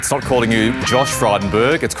It's not calling you Josh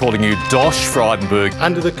Frydenberg, it's calling you Dosh Frydenberg.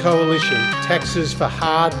 Under the coalition, taxes for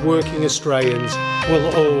hard-working Australians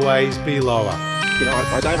will always be lower. You know,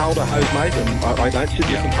 I don't hold a hose, mate, and I don't sit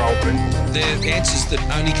in control room. They're answers that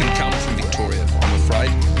only can come from Victoria, I'm afraid,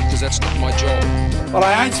 because that's not my job. But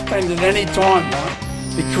I ain't spending any time, though,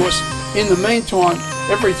 because in the meantime,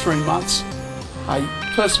 every 3 months, a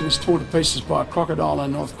person was torn to pieces by a crocodile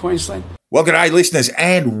in North Queensland. Well, g'day listeners,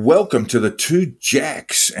 and welcome to the Two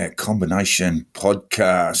Jacks, our combination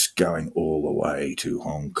podcast going all the way to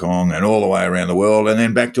Hong Kong and all the way around the world and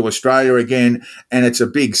then back to Australia again. And it's a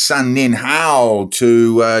big Sun Nin Hao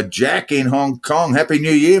to Jack in Hong Kong. Happy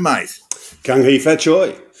New Year, mate. Kung Hee Fat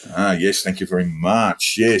Choi. Yes, thank you very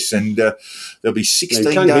much. Yes, and there'll be 16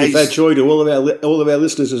 days. Kung Hee Fat Choi to all of our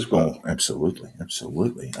listeners as well. Oh, absolutely.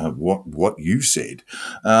 What you said.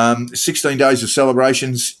 16 days of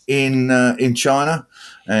celebrations in China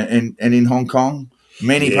and in Hong Kong.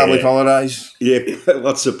 Many public holidays. Yeah,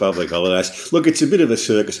 lots of public holidays. Look, it's a bit of a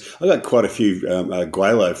circus. I've got quite a few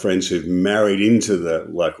Guelo friends who've married into the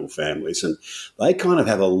local families, and they kind of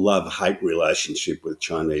have a love-hate relationship with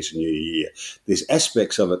Chinese New Year. There's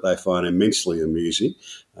aspects of it they find immensely amusing,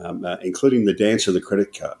 including the dance of the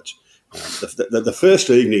credit cards. The first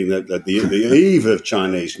evening, the eve of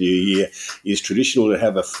Chinese New Year, is traditional to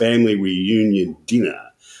have a family reunion dinner.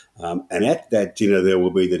 And at that dinner, there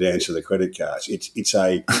will be the dance of the credit cards. It's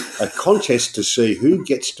a contest to see who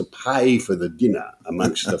gets to pay for the dinner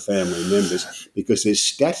amongst the family members, because there's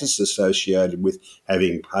status associated with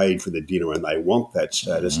having paid for the dinner, and they want that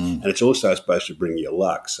status. And it's also supposed to bring you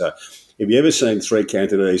luck. So have you ever seen three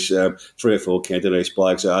or four Cantonese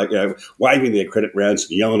blokes waving their credit rounds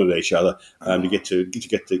and yelling at each other to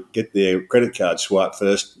get their credit card swiped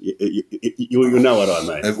first? You know what I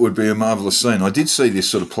mean. It would be a marvellous scene. I did see this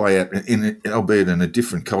sort of play out, albeit in a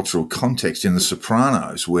different cultural context, in The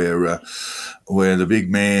Sopranos, where the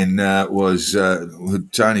big man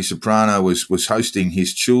Tony Soprano was hosting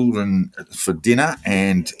his children for dinner,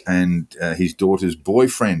 and his daughter's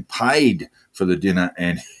boyfriend paid for the dinner,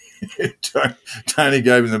 and Tony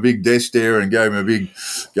gave him the big death stare and gave him a big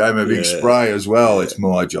spray as well. It's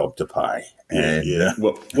my job to pay. And,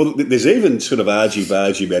 Well, there's even sort of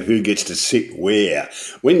argy-bargy about who gets to sit where.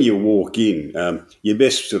 When you walk in, you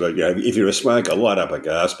best sort of, if you're a smoker, light up a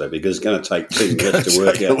gas bag, because it's going to take 10 minutes to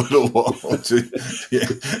work out. A little while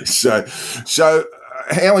So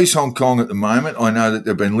how is Hong Kong at the moment? I know that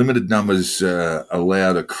there have been limited numbers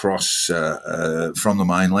allowed across from the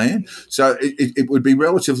mainland, so it would be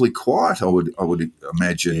relatively quiet, I would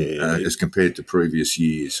imagine, as compared to previous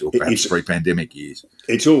years, or perhaps pre-pandemic years.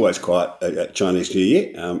 It's always quiet at Chinese New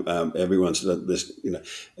Year. Everyone's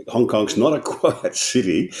Hong Kong's not a quiet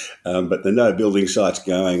city, but there are no building sites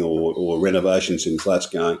going or renovations in flats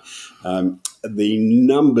going.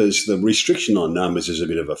 The restriction on numbers is a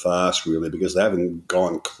bit of a farce, really, because they haven't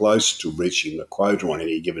gone close to reaching the quota on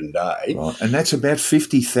any given day. Right. And that's about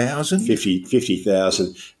 50,000?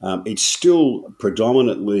 50,000. It's still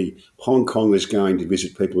predominantly Hong Kongers going to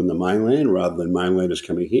visit people in the mainland rather than mainlanders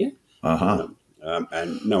coming here.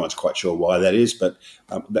 And no one's quite sure why that is, but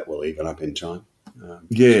that will even up in time.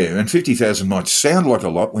 And 50,000 might sound like a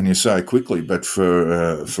lot when you say it quickly, but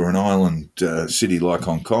for an island city like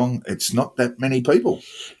Hong Kong, it's not that many people.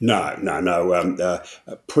 No.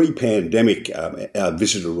 Pre-pandemic, our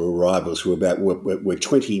visitor arrivals were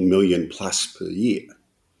 20 million plus per year.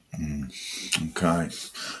 Okay,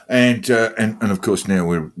 and of course now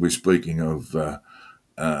we're speaking of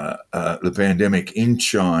the pandemic in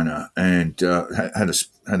China, and had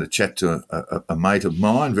a chat to a mate of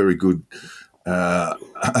mine, very good.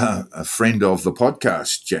 A friend of the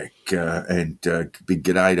podcast, Jack, and big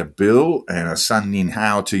g'day to Bill, and a Sun Nin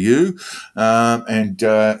Hao to you. And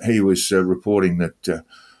he was reporting that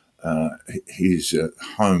his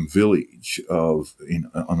home village on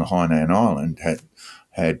the Hainan Island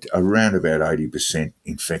had around about 80%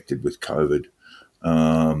 infected with COVID.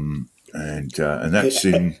 And that's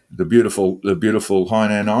in the beautiful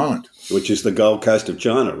Hainan Island, which is the Gold Coast of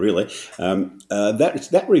China, really.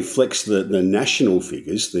 That reflects the national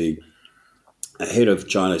figures. The head of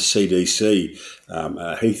China's CDC,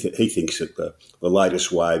 he thinks that the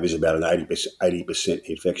latest wave is about an 80%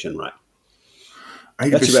 infection rate.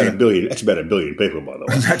 80%. That's about a billion people, by the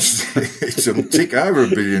way. It's a tick over a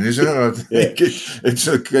billion, isn't it? I think it's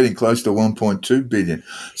getting close to 1.2 billion.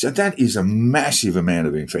 So that is a massive amount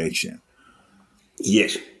of infection.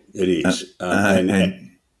 Yes, it is. And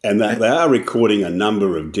they are recording a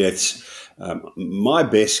number of deaths. My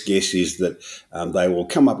best guess is that they will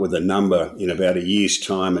come up with a number in about a year's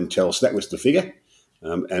time and tell us that was the figure.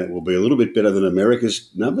 And it will be a little bit better than America's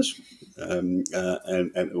numbers. and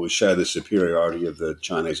it will show the superiority of the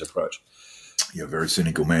Chinese approach. You're a very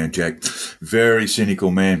cynical man, Jack. Very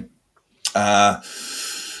cynical man.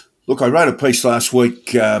 Look, I wrote a piece last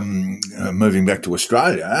week moving back to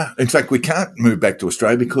Australia. In fact, we can't move back to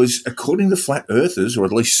Australia because, according to flat earthers, or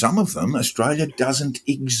at least some of them, Australia doesn't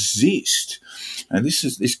exist. And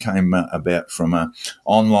this came about from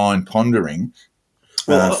online pondering.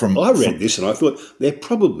 Well, I read this and I thought they're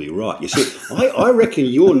probably right. You see, I reckon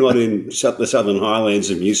you're not in the Southern Highlands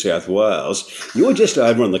of New South Wales. You're just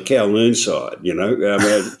over on the Kowloon side,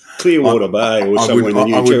 Clearwater Bay or somewhere in the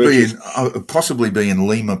New Territories. I would possibly be in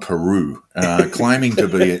Lima, Peru, claiming to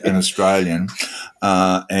be an Australian,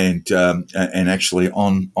 and actually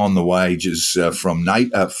on the wages from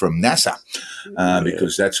NASA,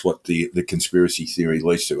 because that's what the conspiracy theory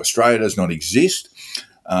leads to. Australia does not exist.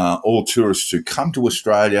 All tourists who come to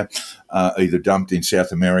Australia are either dumped in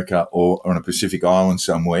South America or on a Pacific island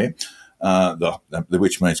somewhere,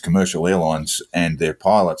 which means commercial airlines and their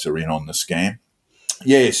pilots are in on the scam.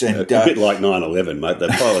 Yes, and a bit like 9/11, mate. The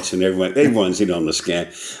pilots and everyone's in on the scam.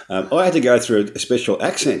 I had to go through a special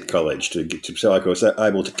accent college so I was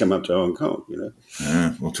able to come up to Hong Kong.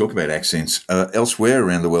 We'll talk about accents elsewhere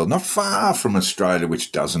around the world, not far from Australia,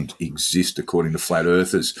 which doesn't exist according to flat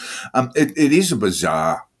earthers. It is a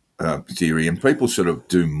bizarre theory, and people sort of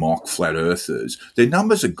do mock flat earthers. Their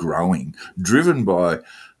numbers are growing, driven by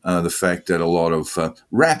the fact that a lot of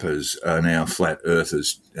rappers are now flat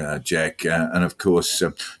earthers, Jack. And, of course,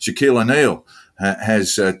 Shaquille O'Neal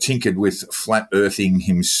has tinkered with flat earthing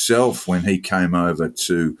himself when he came over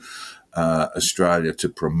to Australia to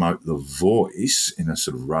promote The Voice in a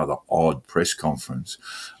sort of rather odd press conference.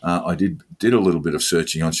 I did a little bit of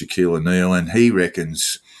searching on Shaquille O'Neal, and he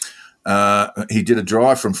reckons he did a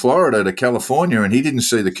drive from Florida to California and he didn't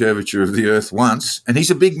see the curvature of the earth once. And he's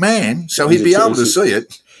a big man, so he'd be able to see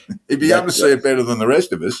it. He'd be able to see it better than the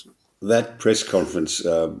rest of us. That press conference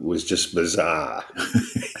was just bizarre.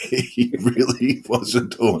 He really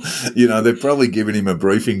wasn't. They've probably given him a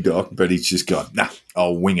briefing doc, but he's just gone, nah,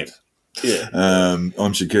 I'll wing it. Yeah.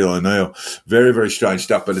 On Shaquille O'Neal. Very, very strange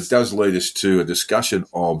stuff, but it does lead us to a discussion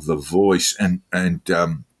of The Voice and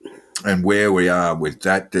where we are with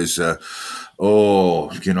that. There's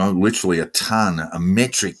literally a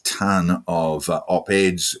metric ton of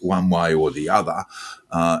op-eds one way or the other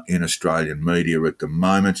in Australian media at the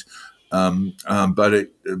moment. But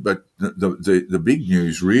the big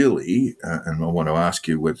news really, and I want to ask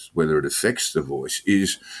you whether it affects The Voice,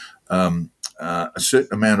 is a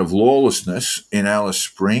certain amount of lawlessness in Alice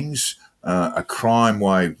Springs, a crime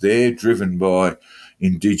wave there driven by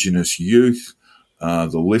Indigenous youth,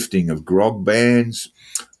 the lifting of grog bans,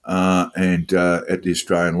 and at the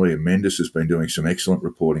Australian, Liam Mendes has been doing some excellent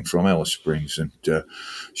reporting from Alice Springs and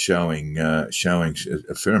showing a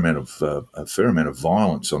fair amount of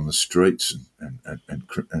violence on the streets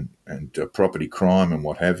and property crime and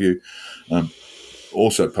what have you.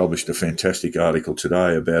 Also published a fantastic article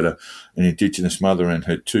today about an Indigenous mother and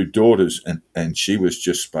her two daughters, and she was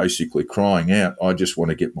just basically crying out, I just want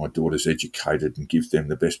to get my daughters educated and give them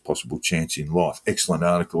the best possible chance in life. Excellent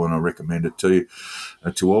article, and I recommend it to you,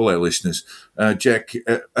 to all our listeners. Jack,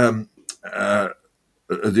 the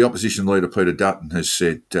opposition leader Peter Dutton has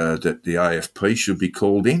said that the AFP should be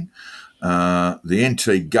called in. The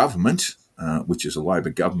NT government, which is a Labor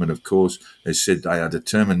government, of course, has said they are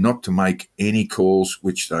determined not to make any calls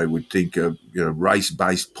which they would think are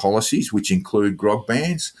race-based policies, which include grog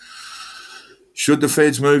bans. Should the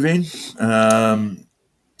feds move in,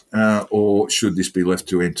 or should this be left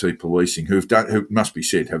to NT policing, who must be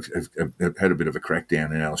said, have had a bit of a crackdown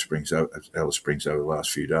in Alice Springs over the last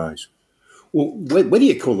few days? Well, whether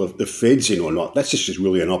you call the feds in or not, that's just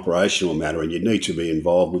really an operational matter, and you need to be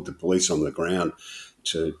involved with the police on the ground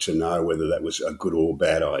to know whether that was a good or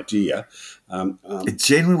bad idea. It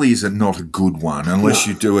generally is not a good one unless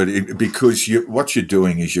you do it because what you're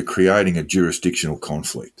doing is you're creating a jurisdictional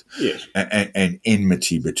conflict, yes, and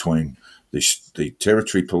enmity between the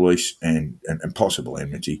territory police and possible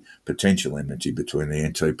potential enmity between the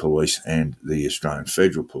NT police and the Australian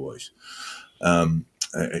Federal Police.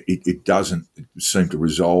 It doesn't seem to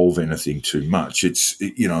resolve anything too much.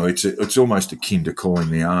 It's almost akin to calling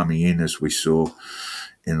the army in, as we saw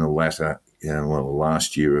in the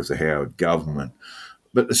last year of the Howard government.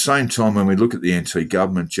 But at the same time, when we look at the NT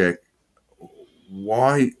government, Jack,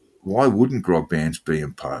 why wouldn't grog bans be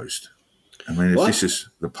imposed? I mean, if this is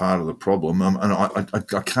the part of the problem, and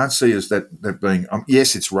I can't see as that being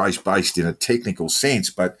yes, it's race based in a technical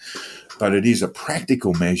sense, but it is a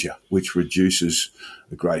practical measure which reduces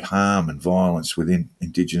the great harm and violence within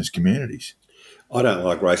Indigenous communities. I don't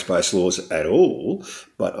like race-based laws at all,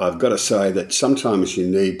 but I've got to say that sometimes you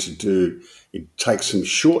need to take some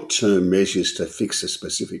short-term measures to fix a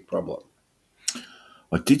specific problem.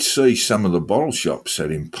 I did see some of the bottle shops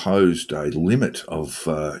that imposed a limit of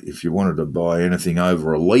if you wanted to buy anything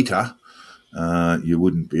over a litre, you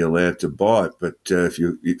wouldn't be allowed to buy it. But if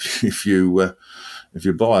you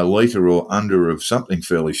buy a litre or under of something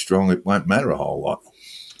fairly strong, it won't matter a whole lot.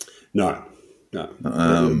 No.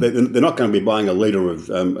 They're not going to be buying a litre of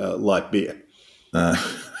light beer.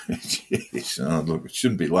 Yes, look, I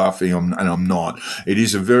shouldn't be laughing, and I'm not. It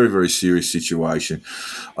is a very, very serious situation.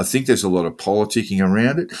 I think there's a lot of politicking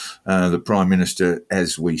around it. The Prime Minister,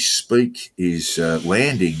 as we speak, is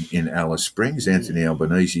landing in Alice Springs, Anthony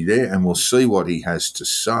Albanese there, and we'll see what he has to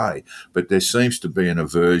say. But there seems to be an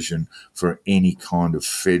aversion for any kind of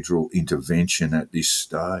federal intervention at this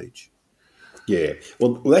stage. Yeah,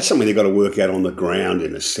 well, that's something they've got to work out on the ground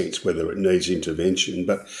in a sense, whether it needs intervention.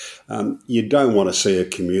 But you don't want to see a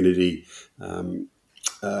community in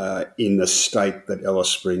the state that Alice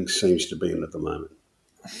Springs seems to be in at the moment.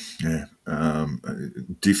 Yeah,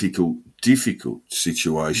 difficult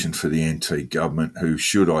situation for the NT government, who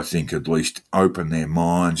should, I think, at least open their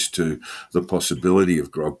minds to the possibility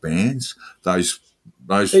of grog bans.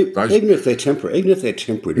 Even if they're temporary, to fix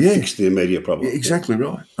the immediate problem. Exactly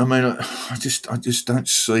right. I mean, I just don't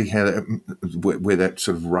see how where that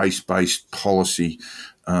sort of race-based policy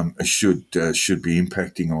should be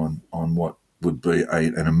impacting on what would be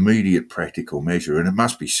an immediate practical measure. And it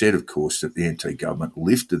must be said, of course, that the NT government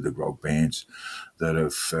lifted the grog bans that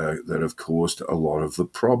have caused a lot of the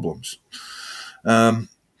problems.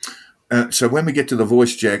 So when we get to the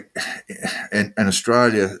voice, Jack, and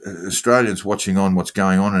Australians watching on what's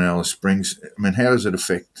going on in Alice Springs, I mean, how does it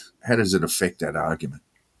affect that argument?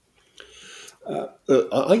 I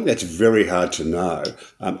think that's very hard to know.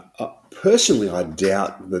 Personally, I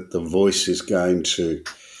doubt that the voice is going to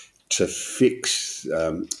fix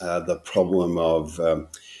the problem of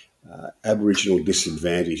Aboriginal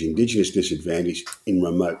disadvantage, Indigenous disadvantage in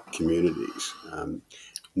remote communities.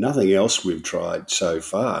 Nothing else we've tried so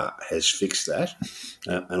far has fixed that,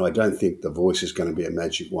 and I don't think the voice is going to be a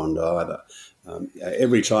magic wand either.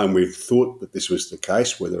 Every time we've thought that this was the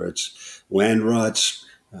case, whether it's land rights,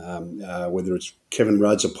 whether it's Kevin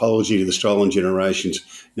Rudd's apology to the stolen generations,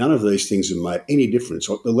 none of these things have made any difference.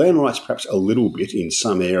 The land rights perhaps a little bit in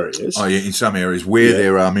some areas. Oh, yeah, in some areas where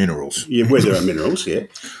there are minerals. Yeah, where there are minerals, yeah.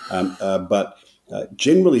 But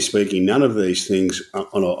generally speaking, none of these things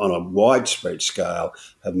on a widespread scale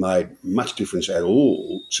have made much difference at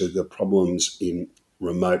all to the problems in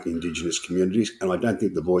remote Indigenous communities, and I don't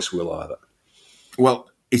think the voice will either. Well,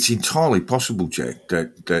 it's entirely possible, Jack,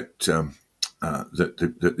 that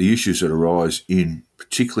the issues that arise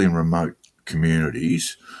particularly in remote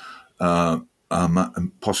communities are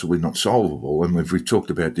possibly not solvable. And we've talked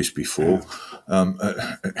about this before.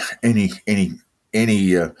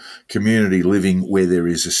 Any community living where there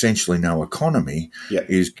is essentially no economy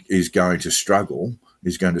is going to struggle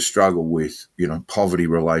with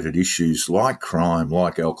poverty-related issues like crime,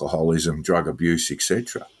 like alcoholism, drug abuse,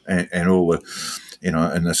 etc., and all the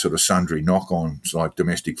and the sort of sundry knock-ons like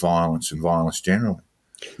domestic violence and violence generally.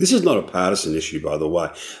 This is not a partisan issue, by the way.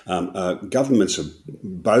 Governments of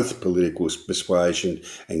both political persuasion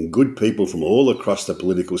and good people from all across the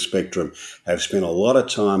political spectrum have spent a lot of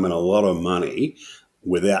time and a lot of money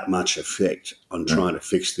without much effect on trying to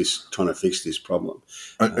fix this problem.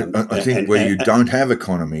 I think where you don't have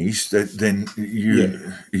economies, then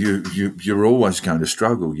you're always going to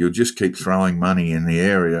struggle. You'll just keep throwing money in the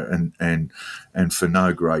area and for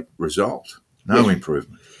no great result, no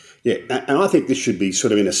improvement. Yeah, and I think this should be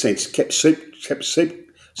sort of, in a sense, kept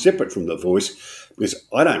separate from the voice, because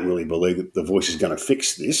I don't really believe that the voice is going to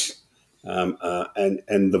fix this. And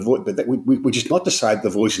the voice, but which is not to say the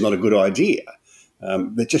voice is not a good idea.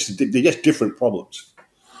 They're just different problems.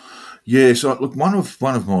 Yeah, so look, one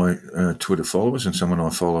of my Twitter followers, and someone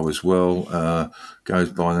I follow as well,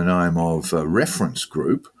 goes by the name of Reference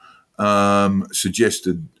Group,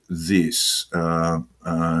 suggested this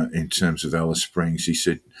in terms of Alice Springs. He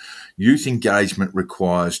said, youth engagement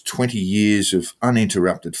requires 20 years of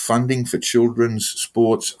uninterrupted funding for children's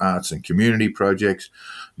sports, arts and community projects,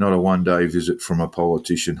 not a one-day visit from a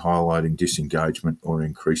politician highlighting disengagement or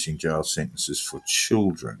increasing jail sentences for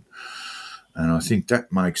children. And I think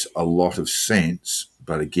that makes a lot of sense.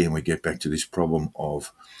 But again, we get back to this problem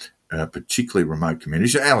of particularly remote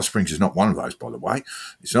communities. Alice Springs is not one of those, by the way.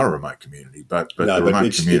 It's not a remote community, but the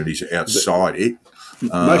remote communities outside it.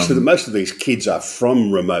 Most of these kids are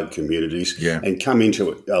from remote communities and come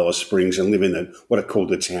into Alice Springs and live in what are called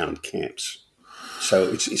the town camps.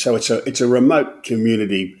 It's a remote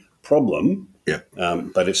community problem. Yeah.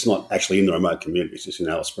 But it's not actually in the remote communities. It's in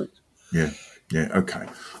Alice Springs. Yeah. Okay.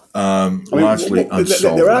 Largely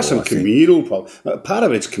unsolvable. There are some communal problems. Part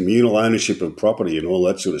of it's communal ownership of property and all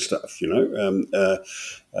that sort of stuff.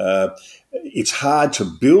 It's hard to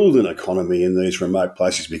build an economy in these remote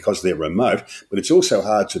places because they're remote, but it's also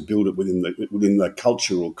hard to build it within the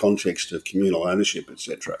cultural context of communal ownership,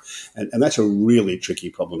 etc. And that's a really tricky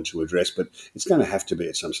problem to address, but it's going to have to be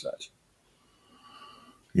at some stage.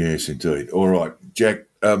 Yes, indeed. All right, Jack,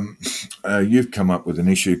 you've come up with an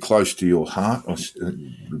issue close to your heart,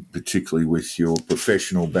 particularly with your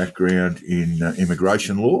professional background in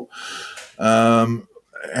immigration law.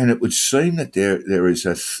 And it would seem that there is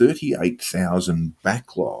a 38,000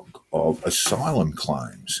 backlog of asylum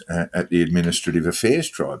claims at the Administrative Affairs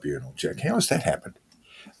Tribunal. Jack, how has that happened?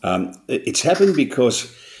 It's happened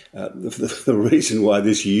because the reason why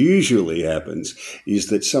this usually happens is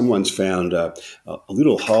that someone's found a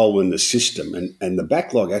little hole in the system, and the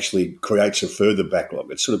backlog actually creates a further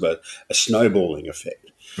backlog. It's sort of a snowballing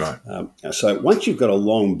effect. Right. So once you've got a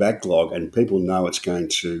long backlog and people know it's going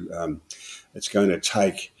to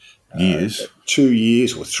take years, 2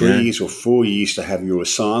 years or 3 years or 4 years to have your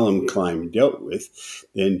asylum claim dealt with,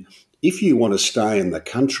 then if you want to stay in the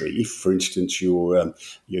country, if, for instance, you're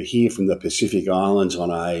here from the Pacific Islands on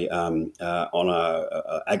a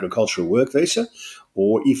agricultural work visa,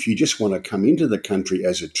 or if you just want to come into the country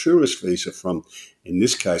as a tourist visa from, in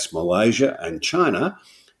this case, Malaysia and China,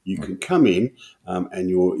 you can come in and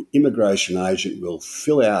your immigration agent will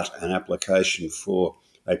fill out an application for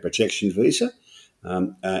a protection visa,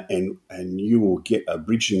 and you will get a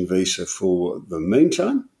bridging visa for the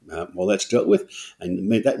meantime. While that's dealt with,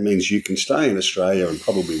 and that means you can stay in Australia and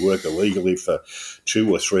probably work illegally for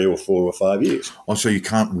 2 or 3 or 4 or 5 years. Oh, so you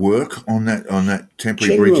can't work on that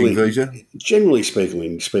temporary bridging visa? Generally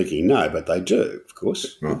speaking, no, but they do, of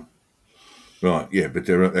course. Right, yeah, but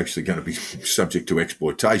they're actually going to be subject to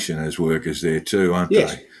exploitation as workers there too, aren't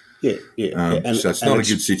yes. they? Yeah. So it's not a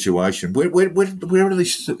good situation. Where are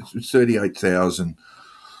these 38,000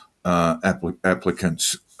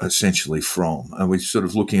 applicants essentially from? Are we sort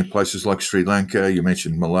of looking at places like Sri Lanka? You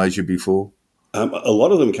mentioned Malaysia before. A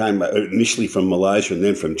lot of them came initially from Malaysia and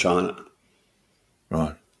then from China.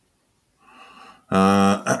 Right.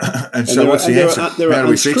 And so what's the answer? How do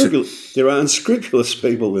we fix it? There are unscrupulous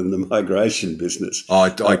people in the migration business. I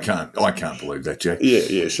can't believe that, Jack.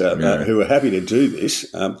 Who are happy to do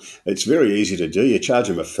this. It's very easy to do. You charge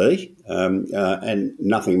them a fee, and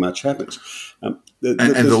nothing much happens.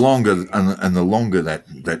 The longer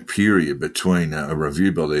that period between a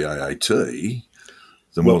review by the AAT,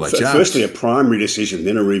 the more they charge. Firstly, a primary decision,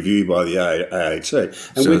 then a review by the AAT.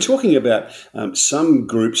 And we're talking about some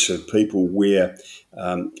groups of people where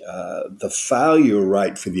the failure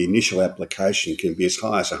rate for the initial application can be as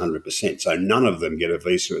high as 100%. So none of them get a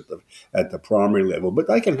visa at the primary level, but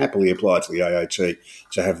they can happily apply to the AAT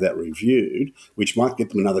to have that reviewed, which might get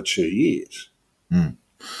them another 2 years. Mm.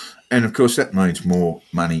 And of course, that means more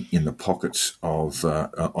money in the pockets of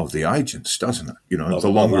the agents, doesn't it? The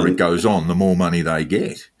longer it goes on, the more money they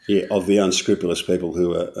get. Yeah, of the unscrupulous people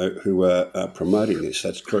who are promoting this.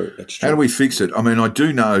 That's true. That's true. How do we fix it? I mean, I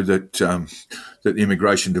do know that that the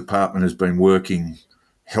Immigration Department has been working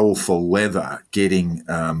hell for leather, getting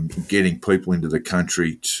people into the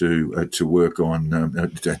country to work on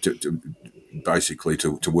basically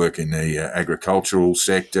to work in the agricultural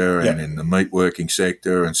sector and in the meat working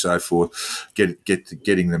sector and so forth,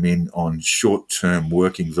 getting them in on short-term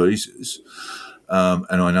working visas.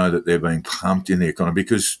 And I know that they're being pumped in the economy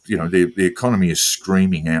because, the economy is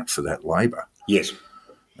screaming out for that labour. Yes.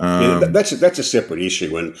 That's a separate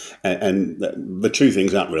issue, and the two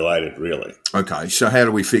things aren't related, really. Okay, so how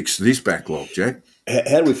do we fix this backlog, Jack?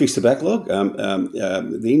 How do we fix the backlog?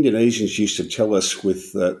 The Indonesians used to tell us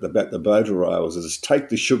about the boat arrivals is take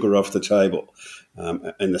the sugar off the table,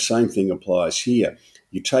 and the same thing applies here.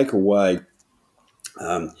 You take away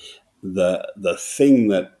the thing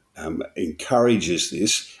that encourages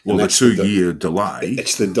this. Well, the 2-year delay.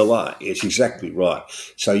 It's the delay. It's exactly right.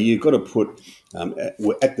 So you've got to put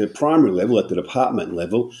at the primary level, at the department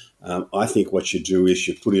level. I think what you do is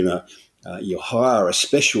you put in you hire a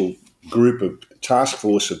special group of task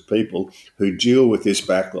force of people who deal with this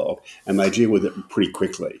backlog, and they deal with it pretty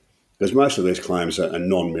quickly. because most of these claims are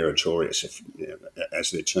non-meritorious, as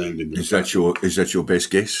they're termed. Is that your best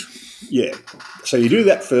guess? Yeah. So you do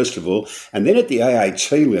that first of all, and then at the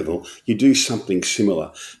AAT level, you do something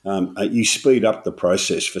similar. You speed up the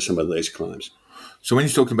process for some of these claims. So when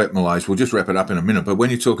you're talking about Malays, we'll just wrap it up in a minute, but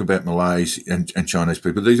when you talk about Malays and Chinese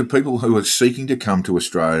people, these are people who are seeking to come to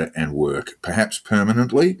Australia and work, perhaps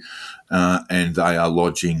permanently, and they are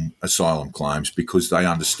lodging asylum claims because they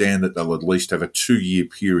understand that they'll at least have a 2-year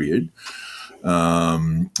period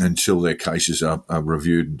until their cases are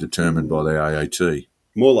reviewed and determined by the AAT.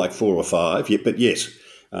 More like 4 or 5, but yes,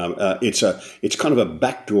 it's kind of a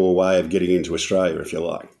backdoor way of getting into Australia, if you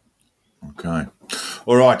like. Okay.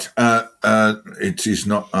 All right. It is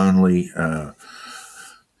not only the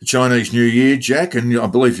Chinese New Year, Jack, and I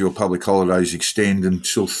believe your public holidays extend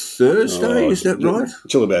until Thursday. Is that right?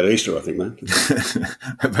 Until about Easter, I think, mate.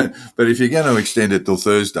 but if you're going to extend it till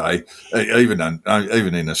Thursday, even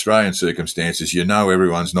in Australian circumstances,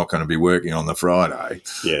 everyone's not going to be working on the Friday.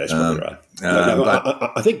 Yeah, that's probably right.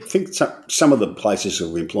 But I think some of the places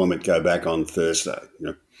of employment go back on Thursday.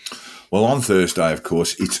 Well, on Thursday, of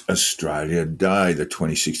course, it's Australia Day, the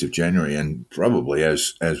 26th of January, and probably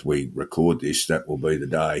as we record this, that will be the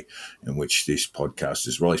day in which this podcast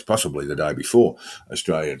is released, possibly the day before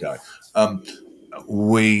Australia Day.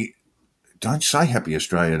 We don't say Happy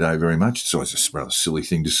Australia Day very much. It's always a rather silly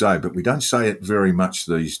thing to say, but we don't say it very much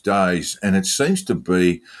these days, and it seems to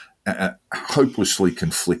be hopelessly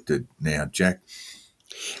conflicted now, Jack.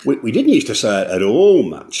 We didn't used to say it at all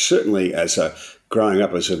much, certainly growing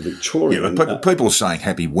up as a Victorian. Yeah, but people are saying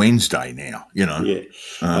Happy Wednesday now, Yeah.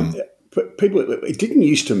 It didn't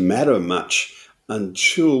used to matter much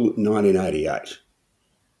until 1988.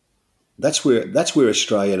 That's where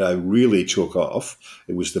Australia Day really took off.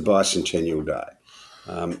 It was the bicentennial day.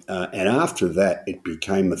 And after that, it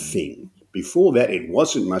became a thing. Before that, it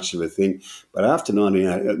wasn't much of a thing. But after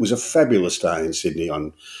 1988, it was a fabulous day in Sydney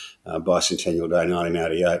on Bicentennial Day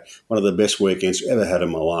 1988. One of the best weekends I've ever had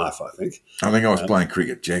in my life, I think. I think I was playing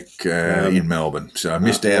cricket, Jack, in Melbourne, so I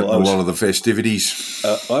missed out on a lot of the festivities.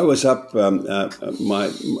 I was up. Our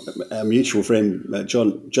mutual friend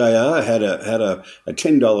John Jr. had a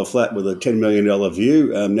 $10 flat with a $10 million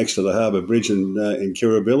view next to the Harbour Bridge in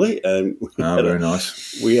Kirribilli, and very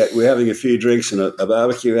nice. We're having a few drinks and a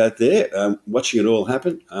barbecue out there, watching it all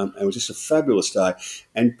happen. It was just a fabulous day,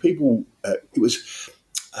 and people. It was.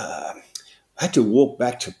 I had to walk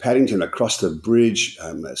back to Paddington across the bridge.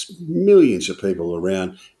 There's millions of people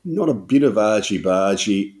around, not a bit of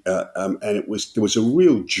argy-bargy, and there was a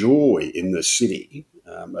real joy in the city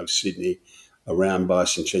of Sydney around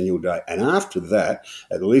Bicentennial Day. And after that,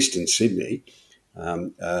 at least in Sydney,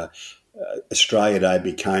 Australia Day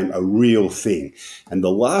became a real thing. And the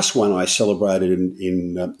last one I celebrated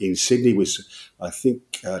in Sydney was, I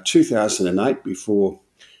think, 2008, before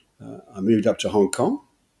I moved up to Hong Kong.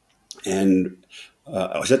 And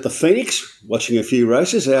I was at the Phoenix watching a few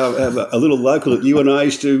races. A little local that you and I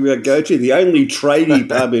used to go to, the only tradie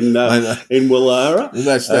pub in Wallara.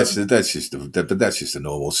 That's just a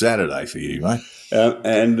normal Saturday for you, mate.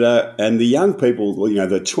 And the young people,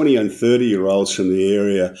 the 20 and 30-year-olds from the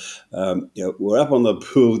area, were up on the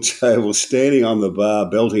pool table, standing on the bar,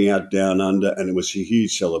 belting out Down Under, and it was a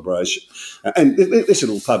huge celebration. And this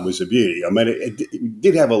little pub was a beauty. I mean, it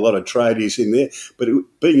did have a lot of tradies in there, but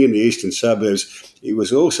being in the eastern suburbs, it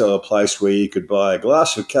was also a place where you could buy a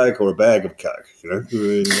glass of Coke or a bag of Coke.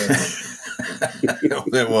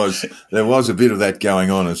 There was a bit of that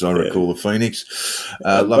going on, as I recall, the Phoenix.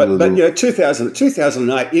 But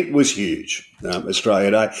 2008, it was huge,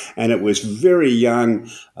 Australia Day, and it was very young,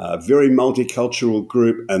 very multicultural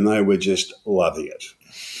group, and they were just loving it.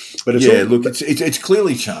 But it's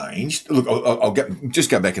clearly changed. Look, I'll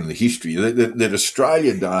just go back into the history. That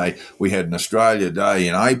Australia Day, we had an Australia Day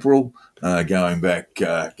in April, going back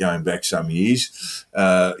some years,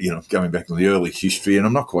 going back to the early history, and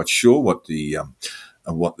I'm not quite sure what the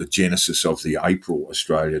genesis of the April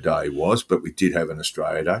Australia Day was, but we did have an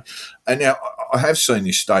Australia Day. And now I have seen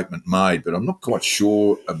this statement made, but I'm not quite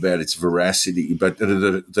sure about its veracity. But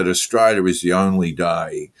that Australia is the only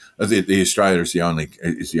day, the Australia is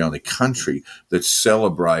the only country that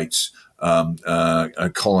celebrates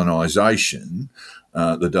colonisation.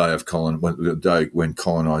 The day when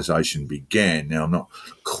colonisation began. Now, I'm not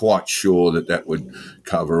quite sure that would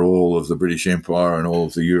cover all of the British Empire and all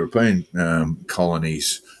of the European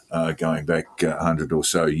colonies going back 100 or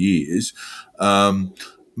so years.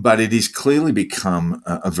 But it has clearly become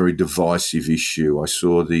a very divisive issue. I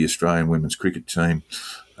saw the Australian women's cricket team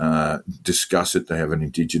discuss it. They have an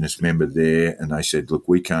Indigenous member there, and they said, look,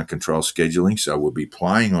 we can't control scheduling, so we'll be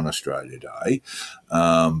playing on Australia Day,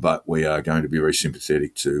 but we are going to be very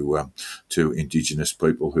sympathetic to Indigenous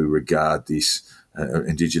people who regard this,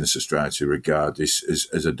 Indigenous Australians who regard this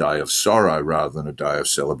as a day of sorrow rather than a day of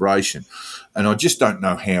celebration. And I just don't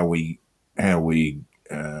know how we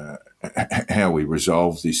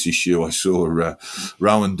resolve this issue. I saw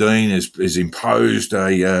Rowan Dean has imposed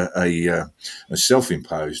a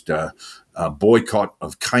self-imposed boycott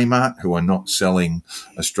of Kmart, who are not selling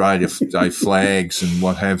Australia Day flags and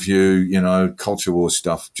what have you. Culture war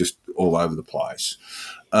stuff just all over the place.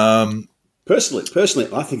 Personally,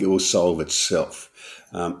 I think it will solve itself.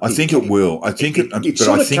 I think it will. I think it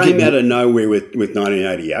sort of came out of nowhere with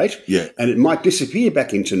 1988, yeah, and it might disappear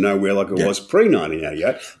back into nowhere like it was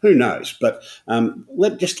pre-1988. Who knows? But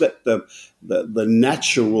let the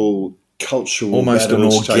natural cultural almost an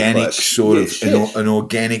organic sort of an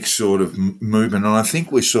organic sort of movement, and I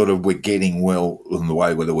think we're getting well on the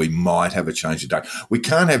way whether we might have a change of date. We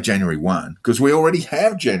can't have January 1 because we already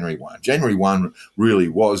have January 1. January 1 really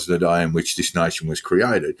was the day in which this nation was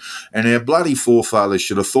created, and our bloody forefathers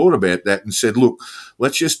should have thought about that and said, look,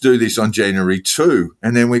 let's just do this on January 2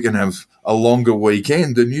 and then we can have a longer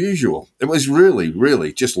weekend than usual. It was really,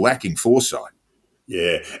 really just lacking foresight.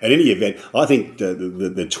 Yeah, in any event, I think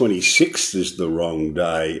the 26th is the wrong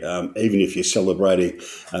day, even if you're celebrating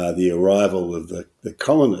the arrival of the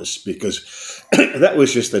colonists, because that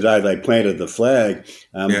was just the day they planted the flag.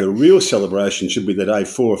 The real celebration should be the day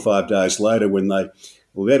 4 or 5 days later when they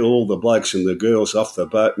let all the blokes and the girls off the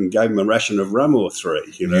boat and gave them a ration of rum or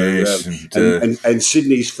three, Yes, and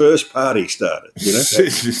Sydney's first party started,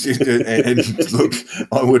 And look,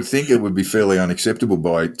 I would think it would be fairly unacceptable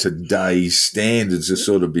by today's standards, the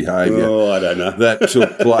sort of behaviour. Oh, I don't know. that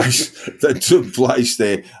took place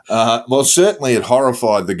there. Well, certainly it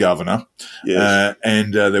horrified the governor, yes.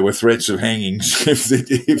 And there were threats of hangings if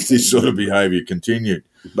this sort of behaviour continued.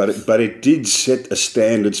 But it did set the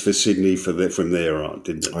standards for Sydney from there on,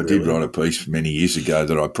 didn't it? I did write a piece many years ago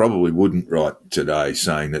that I probably wouldn't write today,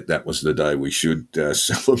 saying that was the day we should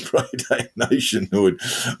celebrate a nationhood,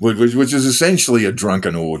 which is essentially a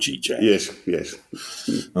drunken orgy, Jack. Yes.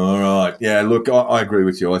 All right. Yeah, look, I agree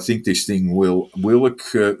with you. I think this thing will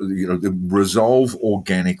occur, resolve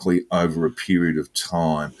organically over a period of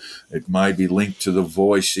time. It may be linked to the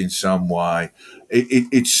voice in some way.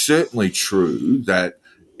 It's certainly true that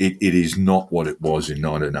it is not what it was in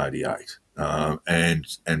 1988.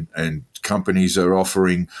 And companies are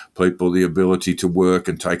offering people the ability to work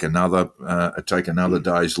and take another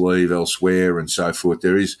day's leave elsewhere and so forth.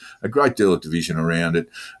 There is a great deal of division around it,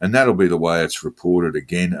 and that'll be the way it's reported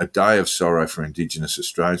again. A day of sorrow for Indigenous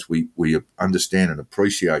Australians. We understand and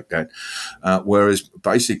appreciate that, whereas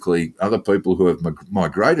basically other people who have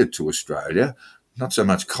migrated to Australia, not so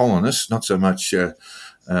much colonists, not so much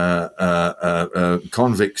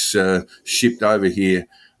convicts shipped over here,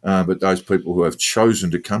 but those people who have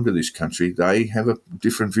chosen to come to this country, they have a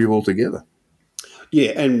different view altogether.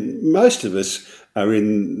 Yeah, and most of us are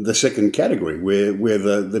in the second category, where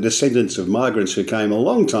the descendants of migrants who came a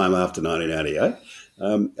long time after 1988.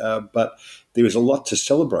 But there is a lot to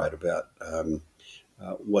celebrate about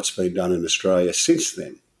what's been done in Australia since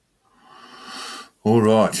then. All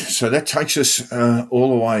right, so that takes us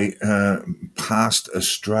all the way past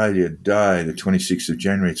Australia Day, the 26th of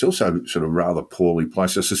January. It's also sort of rather poorly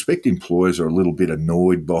placed. I suspect employers are a little bit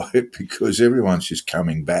annoyed by it because everyone's just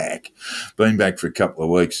coming back, been back for a couple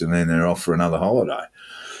of weeks, and then they're off for another holiday.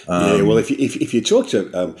 Well, if you talk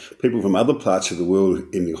to people from other parts of the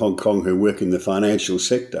world in Hong Kong who work in the financial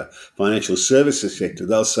services sector,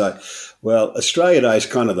 they'll say, well, Australia Day is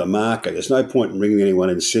kind of the marker. There's no point in bringing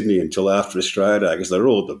anyone in Sydney until after Australia Day because they're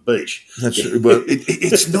all at the beach. That's well,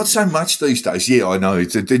 it's not so much these days. Yeah, I know.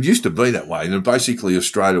 It used to be that way. And basically,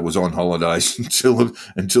 Australia was on holidays until the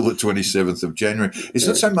 27th of January. It's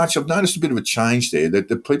not so much. I've noticed a bit of a change there that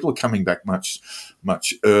the people are coming back much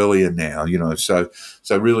earlier now. So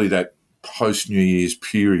really that post New Year's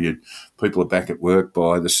period, people are back at work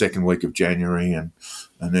by the second week of January, and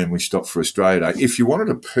then we stop for Australia Day. If you wanted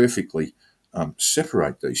to perfectly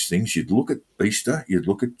separate these things, you'd look at Easter, you'd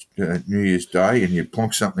look at New Year's Day, and you'd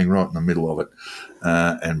plonk something right in the middle of it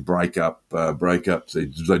and break up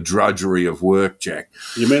the drudgery of work, Jack.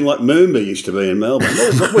 You mean like Moomba used to be in Melbourne?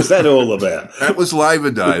 What was that all about? That was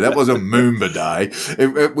Labor Day. That was a Moomba Day.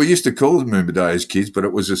 We used to call it Moomba Day as kids, but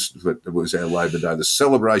it was our Labor Day, the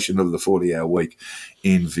celebration of the 40-hour week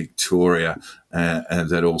in Victoria. And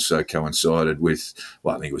that also coincided with,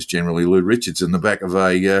 well, I think it was generally Lou Richards in the back of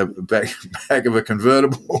a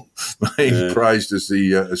convertible being praised as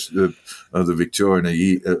the Victorian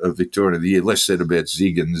of the Year. Less said about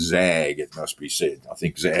Zig and Zag, it must be said. I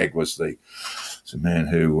think Zag was the man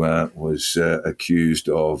who was accused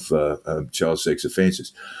of child sex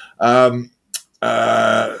offences. In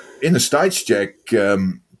the States, Jack,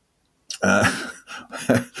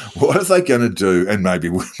 what are they going to do? And maybe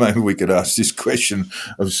we could ask this question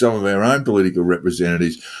of some of our own political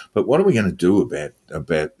representatives. But what are we going to do about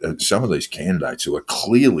some of these candidates who are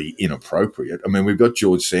clearly inappropriate? I mean, we've got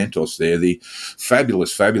George Santos there, the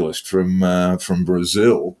fabulous from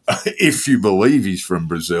Brazil, if you believe he's from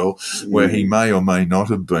Brazil, where he may or may not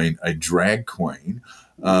have been a drag queen.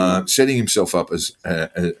 Setting himself up as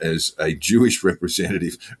a Jewish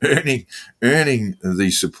representative, earning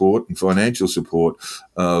the support and financial support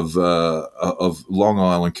of Long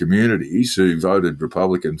Island communities who voted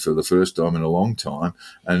Republican for the first time in a long time,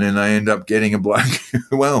 and then they end up getting a black.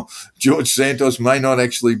 Well, George Santos may not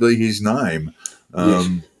actually be his name. Yes.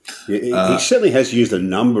 He certainly has used a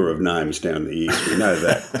number of names down the years. We know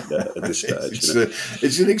that at this stage.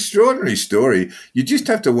 It's an extraordinary story. You just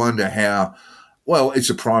have to wonder how. Well, it's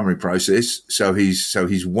a primary process, so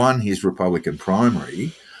he's won his Republican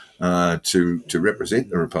primary to represent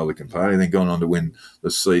the Republican Party, and then gone on to win the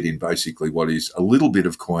seat in basically what is a little bit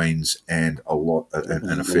of Queens and a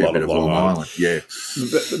fair bit of Long Island. Yeah,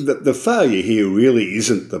 the failure here really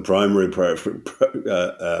isn't the primary process.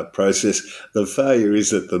 The failure is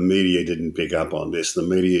that the media didn't pick up on this. The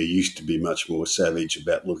media used to be much more savage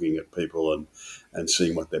about looking at people and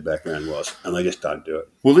seeing what their background was, and they just don't do it.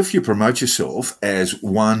 Well, if you promote yourself as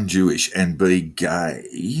one, Jewish, and B,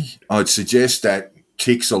 gay, I'd suggest that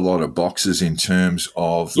ticks a lot of boxes in terms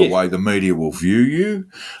of the way the media will view you.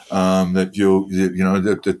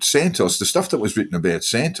 That Santos, the stuff that was written about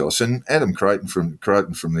Santos, and Adam Creighton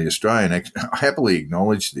from the Australian happily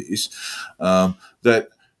acknowledged this, that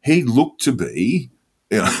he looked to be.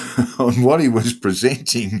 On what he was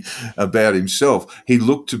presenting about himself, he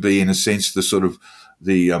looked to be, in a sense, the sort of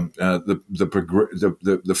the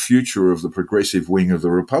future of the progressive wing of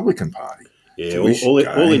the Republican Party. Yeah, all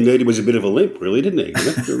he needed was a bit of a limp, really, didn't he?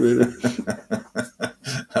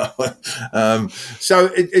 So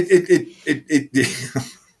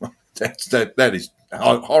that is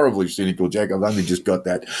horribly cynical, Jack. I've only just got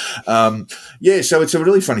that. So it's a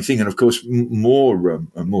really funny thing, and of course,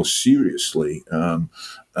 more seriously,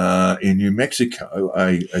 in New Mexico,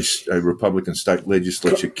 a Republican state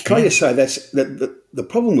legislature. Can I just say the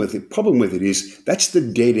problem with it is that's the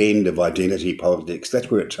dead end of identity politics.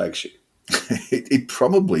 That's where it takes you. It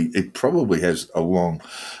probably has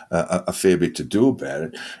a fair bit to do about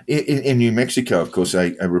it. In New Mexico, of course,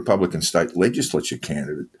 a Republican state legislature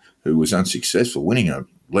candidate who was unsuccessful, winning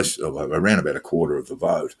around about a quarter of the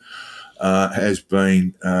vote, has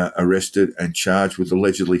been arrested and charged with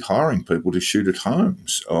allegedly hiring people to shoot at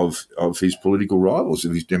homes of his political rivals,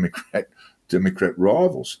 of his Democrat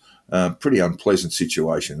rivals. Pretty unpleasant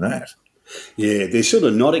situation, that. Yeah, they're sort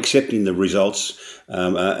of not accepting the results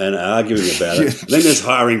and arguing about it. Then there's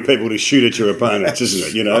hiring people to shoot at your opponents,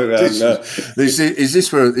 isn't it? Is this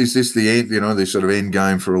the end? The sort of end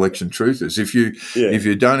game for election truthers. If you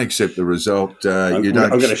don't accept the result, don't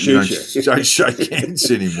shake hands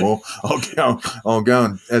anymore. I'll go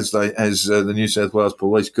and as the New South Wales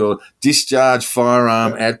Police call it, discharge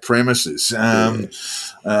firearm at premises. Very,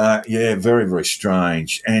 very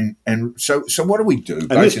strange. And so what do we do?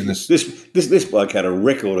 This bloke had a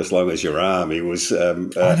record as long as your arm. He was. I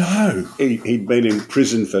know. He'd been in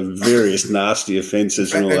prison for various nasty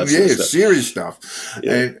offences and all that sort of stuff. Serious stuff.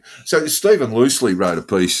 Yeah. And so Stephen Loosely wrote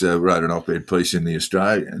an op-ed piece in The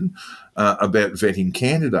Australian about vetting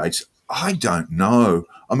candidates. I don't know.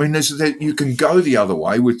 I mean, you can go the other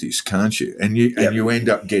way with this, can't you? And you end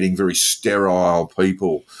up getting very sterile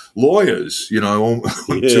people, lawyers,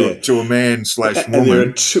 to a man /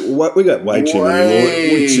 woman. We got way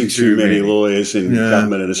too many lawyers in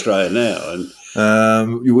government in Australia now, and.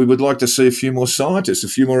 We would like to see a few more scientists, a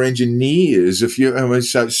few more engineers, the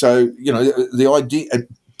idea,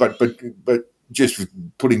 but just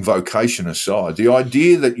putting vocation aside, the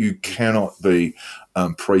idea that you cannot be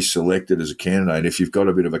pre-selected as a candidate if you've got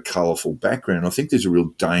a bit of a colourful background, I think there's a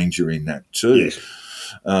real danger in that too. Yes.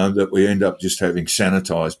 That we end up just having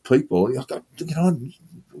sanitised people. I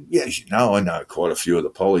know quite a few of the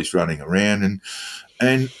pollies running around, and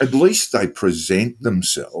at least they present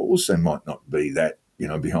themselves. They might not be that,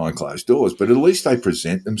 behind closed doors, but at least they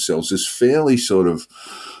present themselves as fairly sort of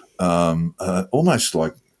almost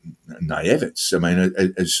like naivettes. I mean,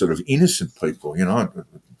 as sort of innocent people.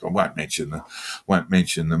 won't mention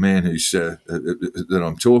the man who's that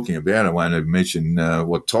I'm talking about. I won't even mention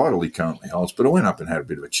what title he currently holds. But I went up and had a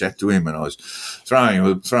bit of a chat to him, and I was throwing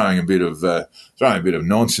a bit of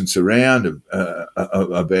nonsense around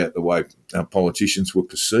about the way politicians were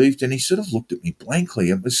perceived, and he sort of looked at me blankly.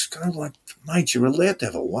 It was kind of like, mate, you're allowed to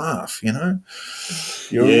have a laugh, you know.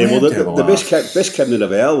 The best cabinet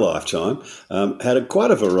of our lifetime had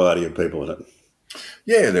quite a variety of people in it.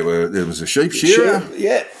 Yeah, there was a sheep shearer,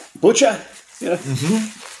 butcher,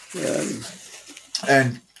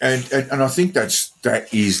 and I think that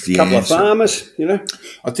is the couple answer. of farmers,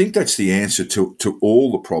 I think that's the answer to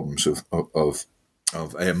all the problems of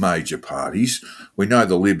our major parties. We know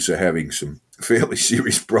the Libs are having some fairly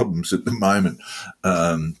serious problems at the moment.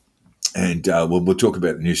 And we'll talk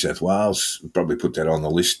about the New South Wales. We'll probably put that on the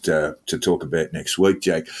list to talk about next week,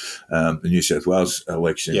 Jake. The New South Wales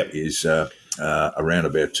election is around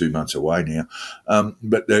about 2 months away now.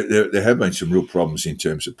 But there have been some real problems in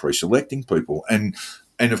terms of pre-selecting people, and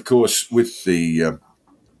of course with the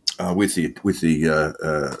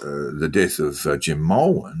death of Jim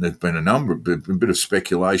Molan, there's been a bit of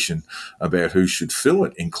speculation about who should fill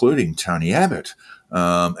it, including Tony Abbott.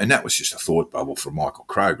 And that was just a thought bubble from Michael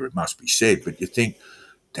Kroger, it must be said. But you think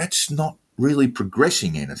that's not really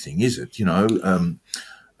progressing anything, is it? The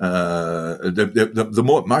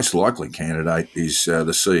most likely candidate is the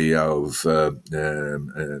CEO of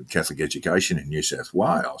Catholic Education in New South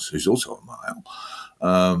Wales, who's also a male.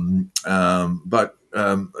 But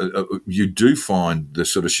you do find the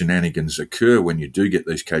sort of shenanigans occur when you do get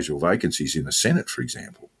these casual vacancies in the Senate, for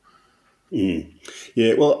example.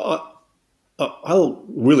 Yeah, well, I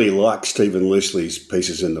really like Stephen Leslie's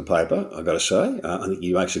pieces in the paper, I've got to say. I think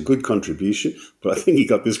he makes a good contribution, but I think he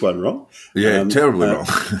got this one wrong. Yeah, terribly wrong.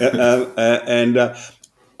 And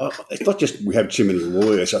it's not just we have too many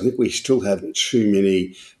lawyers. I think we still have too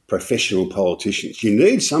many professional politicians. You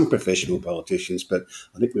need some professional politicians, but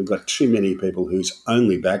I think we've got too many people whose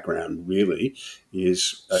only background really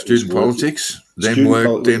is student politics. Then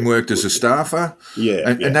worked as a staffer.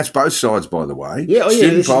 And that's both sides, by the way.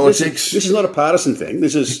 Student politics. This is not a partisan thing.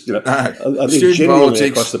 This is I think student politics.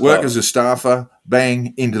 Across the work as a staffer.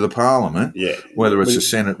 Bang into the Parliament. Yeah. Whether it's the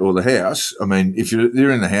Senate or the House. I mean, if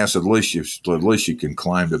you're in the House, at least you can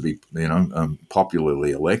claim to be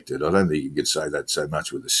popularly elected. I don't think you could say that so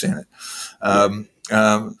much with the Senate. And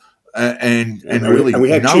really we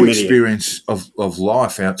have no experience of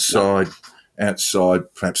life outside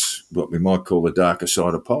perhaps what we might call the darker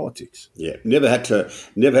side of politics. Yeah, never had to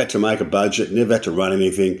make a budget, never had to run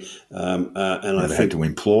anything, and I think had to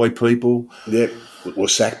employ people. Yeah, or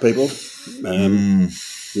sack people. So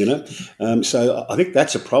I think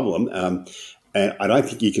that's a problem. And I don't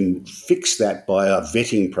think you can fix that by a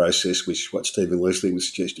vetting process, which is what Stephen Leslie was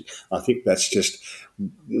suggesting. I think that's just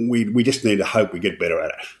we just need to hope we get better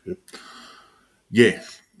at it.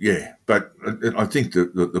 Yeah, but I think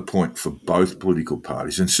the point for both political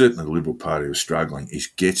parties, and certainly the Liberal Party was struggling, is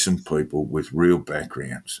get some people with real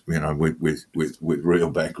backgrounds, with real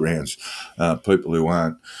backgrounds, people who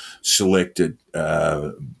aren't selected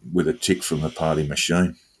with a tick from the party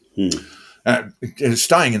machine.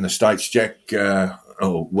 Staying in the States, Jack,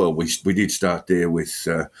 we did start there with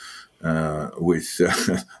the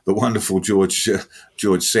wonderful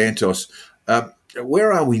George Santos.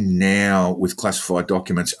 Where are we now with classified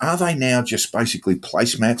documents? Are they now just basically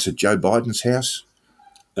placemats at Joe Biden's house?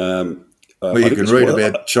 Where you can read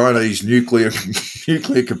about Chinese nuclear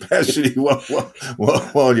capacity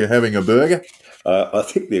while you're having a burger? I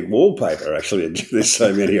think they're wallpaper, actually. There's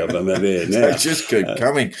so many of them out there now. They just keep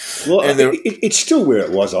coming. Well, it's still where it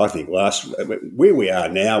was, I think, where we are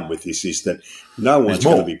now with this is that no one's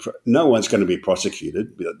going to be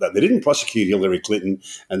prosecuted. They didn't prosecute Hillary Clinton,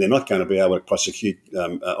 and they're not going to be able to prosecute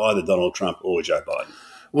either Donald Trump or Joe Biden.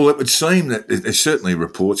 Well, it would seem that there's certainly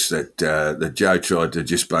reports that Joe tried to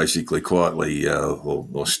just basically quietly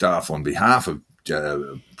or staff on behalf of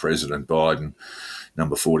President Biden,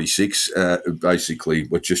 number 46, basically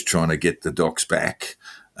we're just trying to get the docs back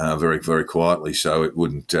very, very quietly so it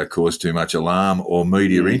wouldn't cause too much alarm or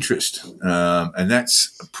media interest. And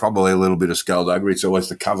that's probably a little bit of skullduggery. It's always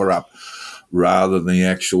the cover-up rather than the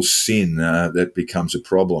actual sin that becomes a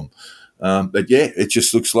problem. But yeah, it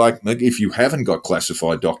just looks like if you haven't got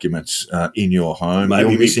classified documents in your home,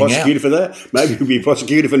 maybe you're missing out. Maybe you'll be prosecuted for that. Maybe you'll be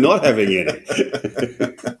prosecuted for not having any.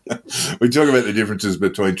 We talk about the differences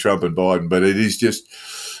between Trump and Biden, but it is just,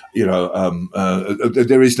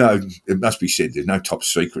 there is no, it must be said, there's no top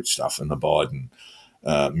secret stuff in the Biden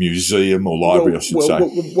museum or library, I should say.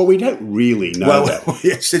 Well, we don't really know that.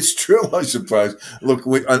 Yes, it's true, I suppose. Look,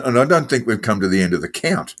 and I don't think we've come to the end of the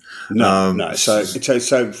count. No.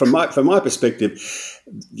 So from my perspective,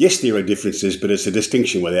 yes, there are differences, but it's a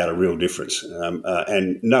distinction without a real difference,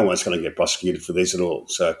 and no one's going to get prosecuted for this at all.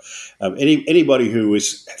 So, anybody who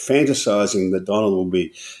is fantasising that Donald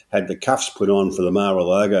had the cuffs put on for the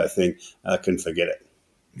Mar-a-Lago thing can forget it.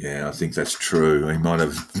 Yeah, I think that's true. He might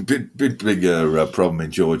have a bit bigger problem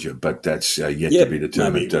in Georgia, but that's yet to be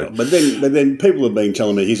determined. But then people have been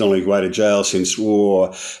telling me he's on his way to jail since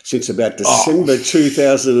about December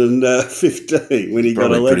 2015 when he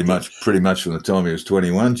got elected. Pretty much from the time he was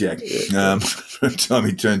 21, Jack. Yeah. From the time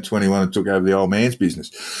he turned 21 and took over the old man's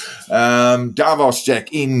business. Davos,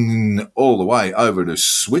 Jack, in all the way over to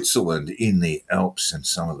Switzerland in the Alps and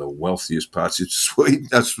some of the wealthiest parts of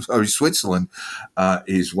Switzerland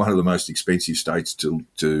is one of the most expensive states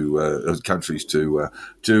countries to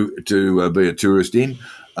be a tourist in,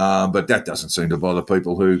 but that doesn't seem to bother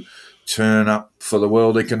people who turn up for the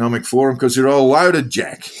World Economic Forum because they're all loaded,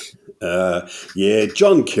 Jack.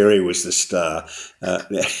 John Kerry was the star.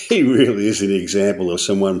 He really is an example of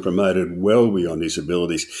someone promoted well beyond his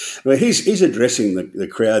abilities. Well, he's addressing the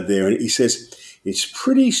crowd there, and he says, it's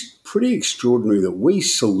pretty extraordinary that we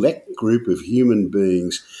select group of human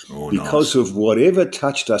beings because of whatever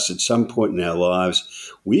touched us at some point in our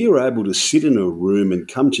lives, we are able to sit in a room and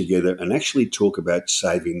come together and actually talk about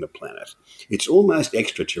saving the planet. It's almost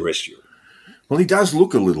extraterrestrial. Well, he does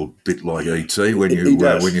look a little bit like E.T. when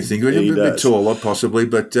you think of him. A bit taller, possibly,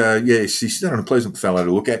 but yes, he's not a pleasant fellow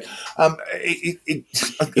to look at.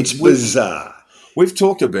 It's bizarre. We've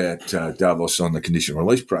talked about Davos on the Conditional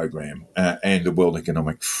Release Program and the World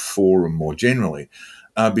Economic Forum more generally,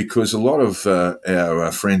 because a lot of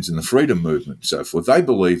our friends in the freedom movement and so forth, they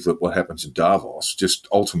believe that what happens in Davos just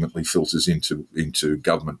ultimately filters into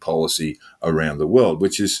government policy around the world,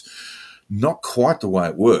 which is not quite the way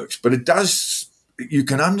it works. But it does. You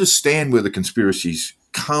can understand where the conspiracies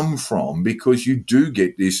come from because you do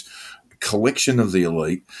get this collection of the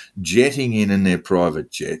elite jetting in their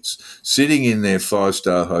private jets, sitting in their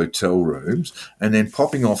 5-star hotel rooms, and then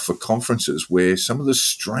popping off for conferences where some of the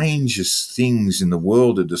strangest things in the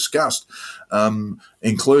world are discussed,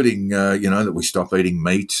 including, that we stop eating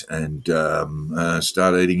meat and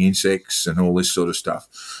start eating insects and all this sort of stuff.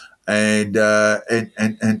 And so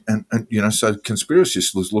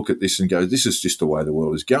conspiracists look at this and go, this is just the way the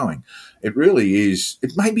world is going. It really is.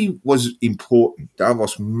 It maybe was important.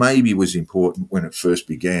 Davos maybe was important when it first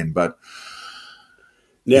began, but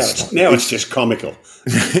now it's just comical.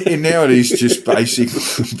 And now it is just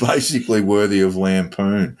basically worthy of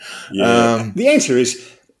lampoon. Yeah. The answer is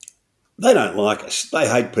they don't like us. They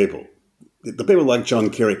hate people. The people like John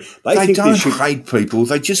Kerry, they don't hate people.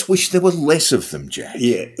 They just wish there were less of them, Jack.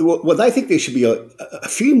 Yeah. Well, they think there should be a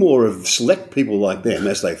few more of select people like them,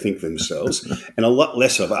 as they think themselves, and a lot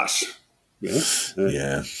less of us. Yeah.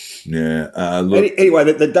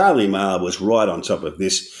 Anyway, the Daily Mail was right on top of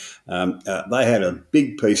this. They had a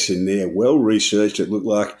big piece in there, well researched. It looked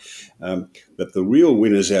like that the real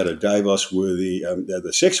winners out of Davos were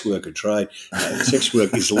the sex worker trade. Sex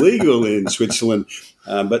work is legal in Switzerland,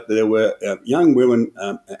 but there were young women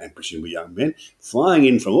and presumably young men flying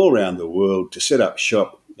in from all around the world to set up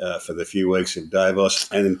shop for the few weeks of Davos.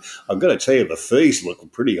 And I've got to tell you, the fees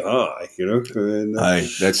look pretty high, And, hey,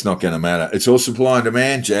 that's not going to matter. It's all supply and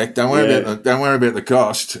demand, Jack. Don't worry about the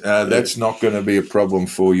cost. That's not going to be a problem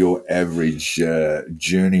for your average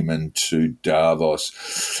journeyman to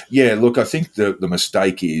Davos. Yeah, look, I think the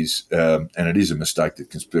mistake is, and it is a mistake that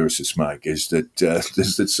conspiracists make, is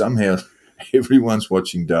that somehow everyone's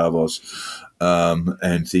watching Davos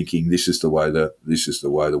and thinking this is the way the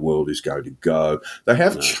world is going to go. They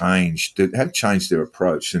have changed. They have changed their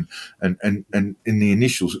approach, and in the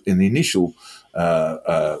initial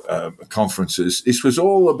conferences, this was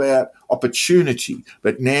all about opportunity,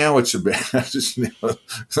 but now it's about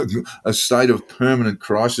a state of permanent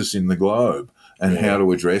crisis in the globe and how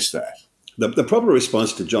to address that. The proper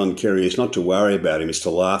response to John Kerry is not to worry about him, is to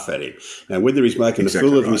laugh at him. Now, whether he's making a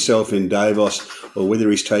fool of himself in Davos or whether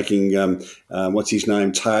he's taking, what's his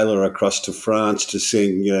name, Taylor across to France to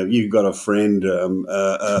sing You've Got a Friend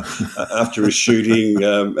after a shooting,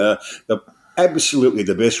 absolutely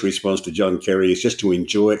the best response to John Kerry is just to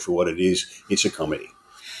enjoy it for what it is. It's a comedy.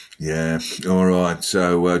 Yeah, all right.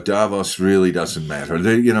 So Davos really doesn't matter.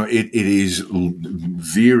 It is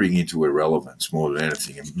veering into irrelevance more than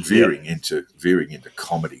anything, and veering into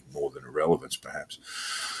comedy more than irrelevance, perhaps.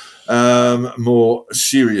 More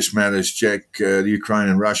serious matters, Jack. The Ukraine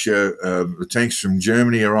and Russia, the tanks from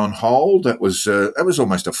Germany are on hold. That was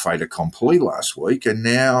almost a fait accompli last week, and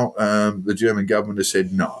now the German government has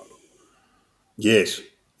said no. Yes,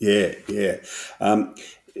 yeah.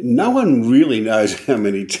 No one really knows how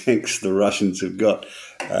many tanks the Russians have got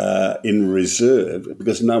in reserve,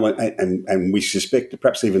 because no one, and we suspect that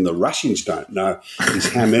perhaps even the Russians don't know, is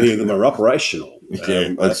how many of them are operational.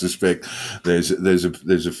 Yeah, I suspect there's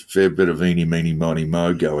a fair bit of eeny, meeny, miny,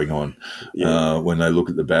 mo going on when they look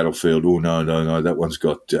at the battlefield. Oh no, that one's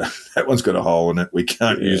got a hole in it. We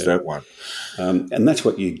can't use that one. And that's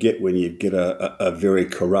what you get when you get a very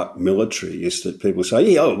corrupt military, is that people say,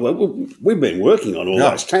 we've been working on all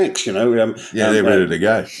those tanks, they're ready to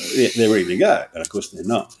go. Yeah, they're ready to go. And, of course, they're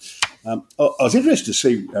not. I was interested to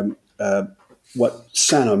see what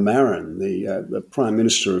Sanna Marin, the Prime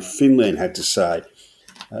Minister of Finland, had to say.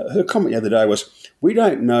 Her comment the other day was, "We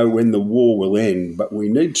don't know when the war will end, but we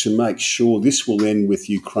need to make sure this will end with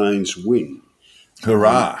Ukraine's win."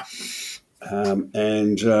 Hurrah!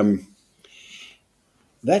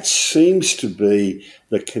 That seems to be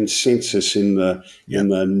the consensus in the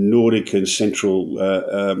Nordic and Central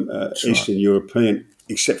Eastern European,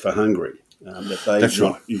 except for Hungary, that they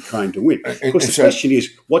want Ukraine to win. Of course, the question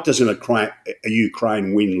is, what does a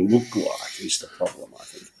Ukraine win look like? Is the problem, I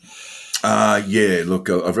think. Look,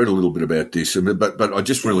 I've read a little bit about this, but I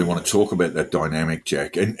just really want to talk about that dynamic,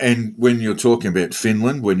 Jack. And when you're talking about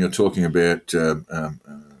Finland, when you're talking about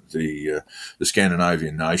the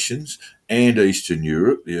Scandinavian nations and Eastern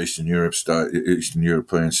Europe, the Eastern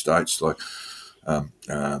European states like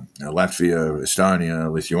Latvia,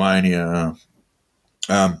 Estonia, Lithuania,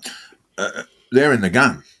 they're in the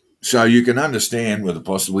gun. So you can understand, with the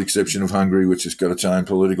possible exception of Hungary, which has got its own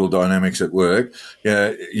political dynamics at work,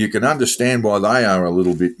 you can understand why they are a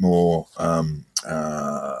little bit more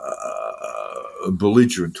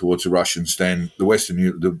belligerent towards the Russians than the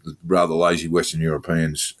rather lazy Western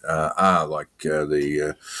Europeans are, like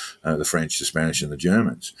the French, the Spanish, and the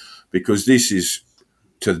Germans, because this is,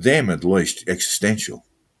 to them at least, existential.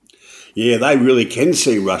 Yeah, they really can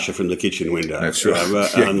see Russia from the kitchen window. That's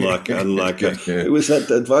right. Unlike who was that,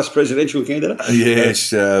 the vice presidential candidate?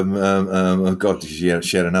 Yes. God, she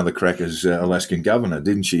had another crack as Alaskan governor,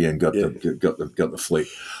 didn't she? And got the flick.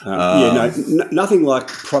 Nothing like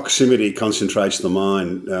proximity concentrates the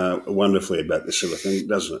mind wonderfully about this sort of thing,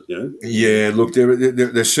 doesn't it? Yeah. Look,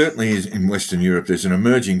 there certainly is in Western Europe. There's an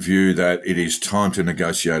emerging view that it is time to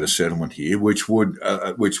negotiate a settlement here, which would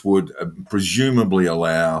presumably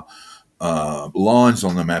allow lines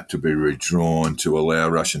on the map to be redrawn to allow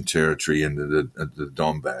Russian territory into the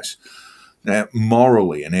Donbass. Now,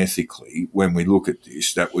 morally and ethically, when we look at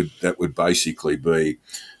this, that would basically be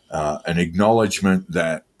an acknowledgement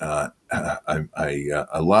that a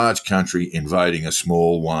large country invading a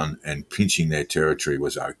small one and pinching their territory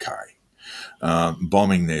was okay.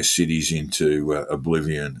 Bombing their cities into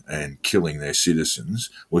oblivion and killing their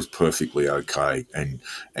citizens was perfectly okay, and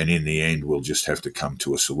in the end we'll just have to come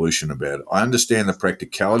to a solution about it. I understand the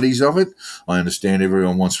practicalities of it. I understand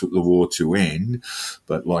everyone wants the war to end,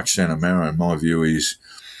 but like Sanna Marin, my view is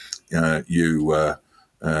you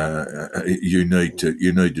need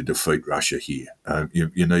to defeat Russia here.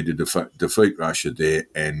 You need to defeat Russia there,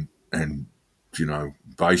 and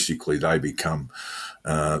basically they become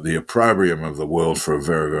the opprobrium of the world for a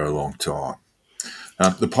very, very long time.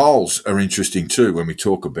 The Poles are interesting too when we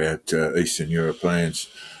talk about Eastern Europeans.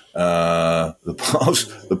 The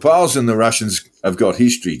Poles and the Russians have got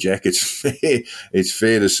history, Jack. It's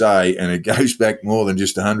fair to say, and it goes back more than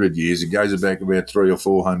just 100 years. It goes back about 300 or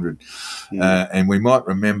 400. And we might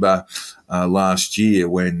remember last year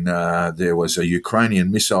when there was a Ukrainian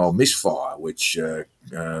missile misfire, which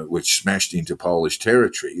smashed into Polish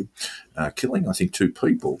territory, killing, I think, 2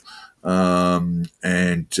 people. And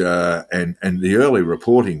the early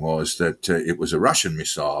reporting was that it was a Russian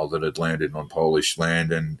missile that had landed on Polish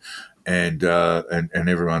land, and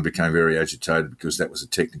everyone became very agitated because that was a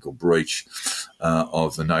technical breach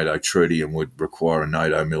of the NATO treaty and would require a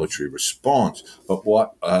NATO military response. But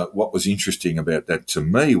what was interesting about that to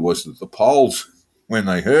me was that the Poles, when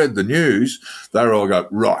they heard the news, they were all go,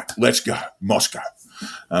 right, let's go, Moscow.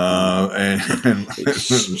 And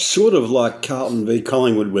it's sort of like Carlton v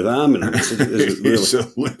Collingwood with armaments. It's a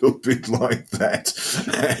little bit like that,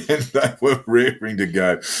 and they were raring to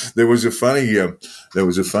go. There was a funny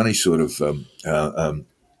sort of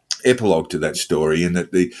epilogue to that story, in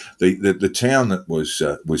that the town that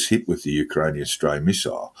was hit with the Ukrainian stray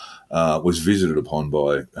missile was visited upon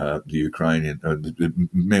by the Ukrainian the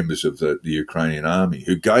members of the Ukrainian army,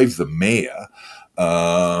 who gave the mayor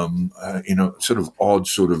sort of odd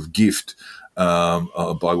sort of gift.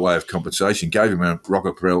 By way of compensation, gave him a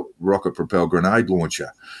rocket-propelled grenade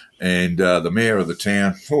launcher. And the mayor of the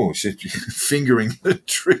town, said, fingering the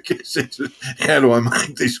trigger, said, how do I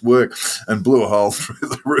make this work? And blew a hole through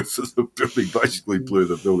the roof of the building, basically blew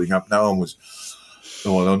the building up. No one was,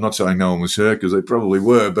 well, I'm not saying no one was hurt, because they probably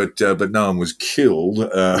were, but no one was killed.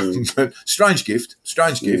 But strange gift,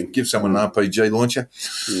 give someone an RPG launcher.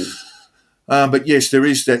 But yes, there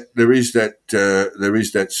is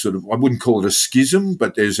that sort of, I wouldn't call it a schism,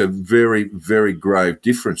 but there's a very, very grave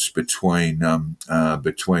difference between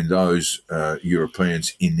those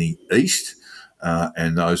Europeans in the East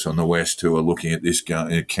and those on the West who are looking at this,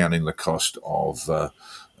 counting the cost of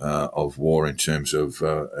war in terms of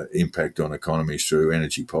impact on economies through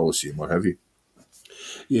energy policy and what have you.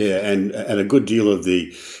 Yeah, and a good deal of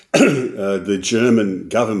the the German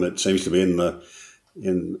government seems to be in the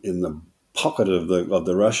pocket of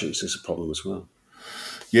the Russians is a problem as well.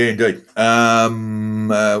 Yeah, indeed.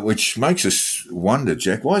 Which makes us wonder,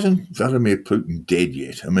 Jack, why isn't Vladimir Putin dead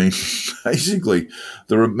yet? I mean, basically,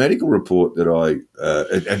 the medical report that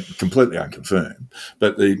and completely unconfirmed,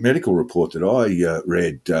 but the medical report that I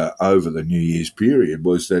read over the New Year's period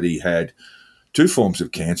was that he had 2 forms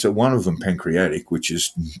of cancer, one of them pancreatic, which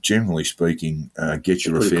is, generally speaking, get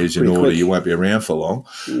your affairs in order, quick. You won't be around for long,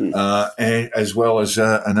 and as well as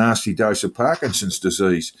a nasty dose of Parkinson's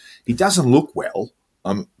disease. He doesn't look well.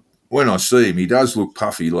 When I see him, he does look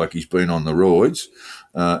puffy, like he's been on the roids,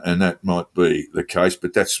 and that might be the case,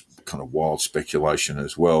 but that's kind of wild speculation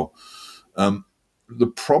as well. The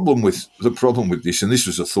problem with this, and this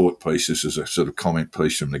was a thought piece, this is a sort of comment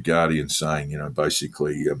piece from The Guardian saying,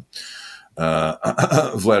 basically,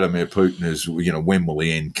 Vladimir Putin is, when will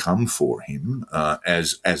the end come for him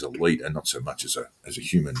as a leader, not so much as a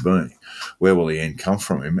human being? Where will the end come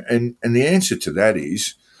from him? And the answer to that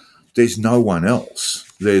is there's no one else.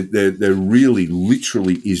 There really,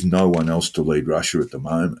 literally is no one else to lead Russia at the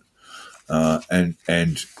moment, and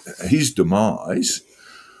his demise,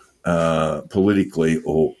 politically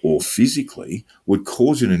or physically, would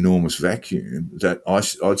cause an enormous vacuum that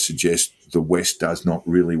I'd suggest the West does not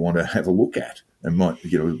really want to have a look at, and might,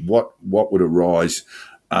 what would arise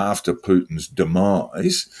after Putin's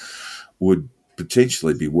demise would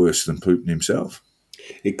potentially be worse than Putin himself.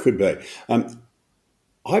 It could be.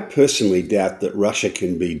 I personally doubt that Russia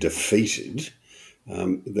can be defeated.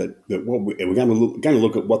 That we're going to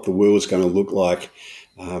look at what the world's going to look like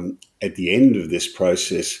at the end of this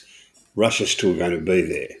process. Russia's still going to be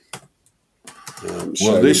there.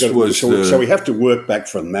 So we have to work back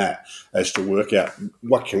from that as to work out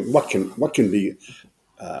what can be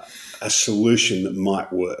a solution that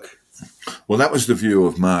might work. Well, that was the view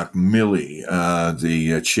of Mark Milley,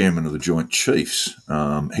 the chairman of the Joint Chiefs.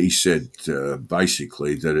 He said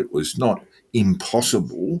basically that it was not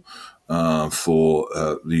impossible for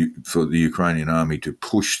the Ukrainian army to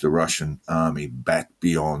push the Russian army back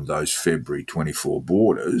beyond those February 24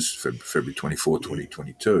 borders, February 24,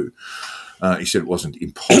 2022. He said it wasn't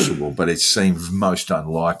impossible, but it seemed most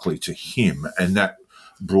unlikely to him, and that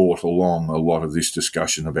brought along a lot of this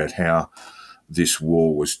discussion about how this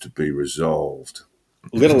war was to be resolved.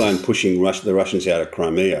 Let alone pushing the Russians out of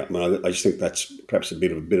Crimea. I mean, I just think that's perhaps a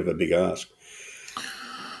bit of a big ask.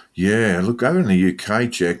 Yeah, look, over in the UK,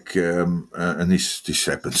 Jack, and this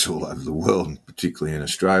happens all over the world, and particularly in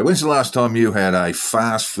Australia. When's the last time you had a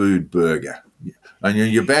fast food burger? And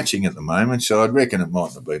you're batching at the moment, so I'd reckon it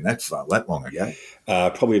mightn't have been that long ago.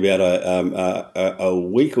 Probably about a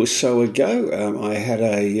week or so ago, I had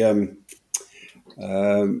a.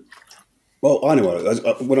 Well, anyway,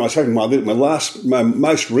 when I was having my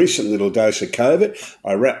most recent little dose of COVID,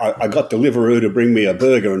 I got Deliveroo to bring me a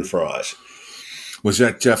burger and fries. Was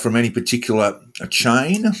that from any particular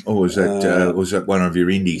chain, or was that one of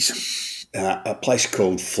your indies? A place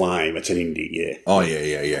called Flame. It's an indie, yeah. Oh,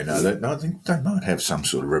 yeah. No, I think they might have some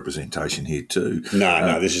sort of representation here too.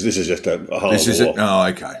 No. This is just a whole. This is it. Oh,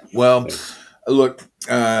 okay. Well, look,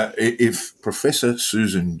 if Professor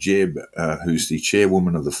Susan Jebb, who's the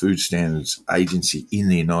chairwoman of the Food Standards Agency in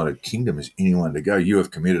the United Kingdom, is anyone to go, you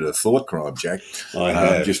have committed a thought crime, Jack. I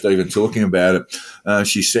have. Just even talking about it.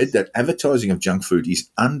 She said that advertising of junk food is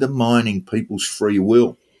undermining people's free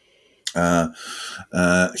will.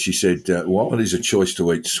 She said, while it is a choice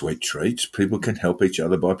to eat sweet treats, people can help each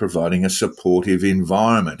other by providing a supportive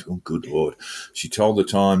environment. Oh, good Lord. She told The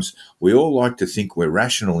Times, we all like to think we're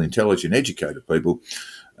rational, intelligent, educated people,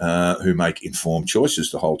 who make informed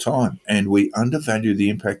choices the whole time. And we undervalue the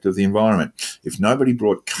impact of the environment. If nobody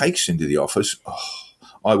brought cakes into the office,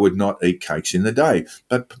 I would not eat cakes in the day.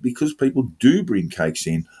 But because people do bring cakes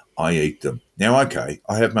in, I eat them. Now, okay,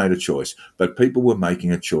 I have made a choice, but people were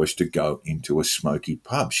making a choice to go into a smoky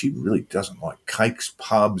pub. She really doesn't like cakes,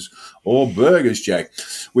 pubs, or burgers, Jack.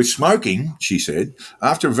 With smoking, she said,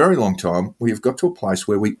 after a very long time, we have got to a place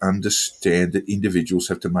where we understand that individuals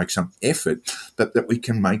have to make some effort, but that we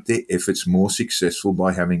can make their efforts more successful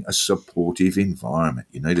by having a supportive environment.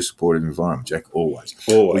 You need a supportive environment, Jack, always.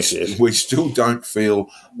 Always, yes. We still don't feel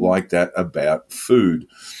like that about food.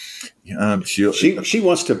 She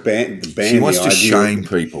wants to ban. She wants to shame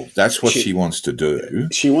people. That's what she wants to do.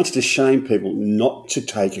 She wants to shame people not to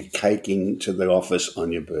take a cake into the office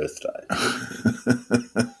on your birthday.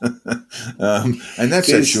 And that's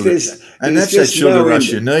that sugar rush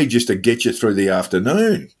you need just to get you through the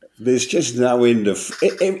afternoon. There's just no end of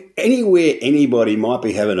anywhere anybody might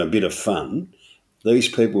be having a bit of fun. These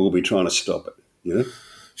people will be trying to stop it. You know.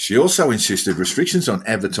 She also insisted restrictions on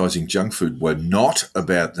advertising junk food were not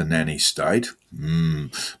about the nanny state,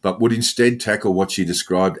 but would instead tackle what she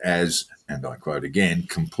described as, and I quote again,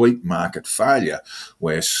 complete market failure,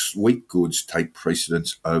 where sweet goods take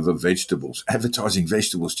precedence over vegetables. Advertising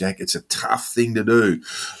vegetables, Jack, it's a tough thing to do.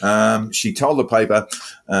 She told the paper,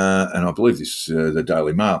 and I believe this is the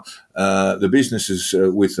Daily Mail, the businesses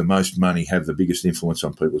with the most money have the biggest influence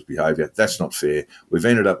on people's behaviour. That's not fair. We've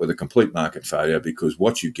ended up with a complete market failure because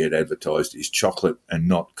what you get advertised is chocolate and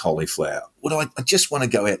not cauliflower. Well, I just want to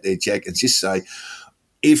go out there, Jack, and just say,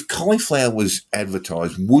 if cauliflower was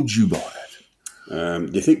advertised, would you buy it? Do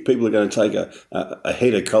you think people are going to take a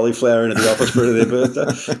head of cauliflower into the office for their birthday?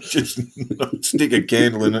 Just stick a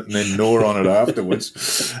candle in it and then gnaw on it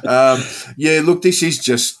afterwards. Look, this is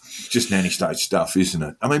just nanny state stuff, isn't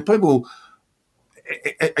it? I mean, people,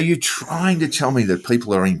 are you trying to tell me that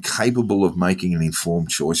people are incapable of making an informed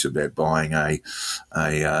choice about buying a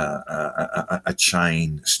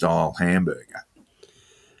chain style hamburger?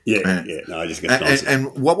 Yeah. No, I just get nonsense.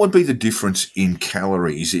 And what would be the difference in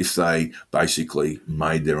calories if they basically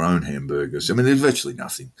made their own hamburgers? I mean, there's virtually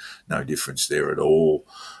no difference there at all.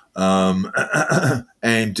 So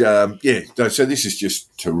this is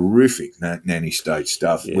just terrific nanny state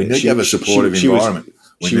stuff. Yeah, we need to have a supportive environment.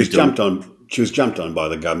 She was jumped on by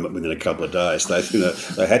the government within a couple of days. They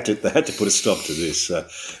had to put a stop to this.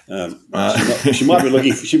 She might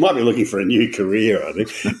be looking for a new career, I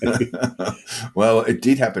think. Well, it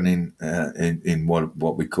did happen in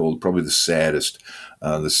what we call probably the saddest,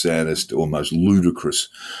 or most ludicrous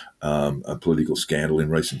political scandal in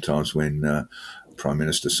recent times when Prime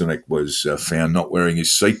Minister Sunak was found not wearing his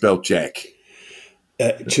seatbelt, Jack.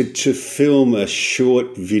 To film a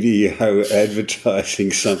short video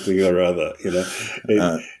advertising something or other,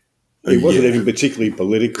 it wasn't even particularly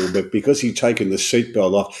political, but because he'd taken the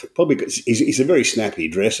seatbelt off, probably because he's a very snappy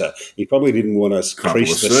dresser, he probably didn't want to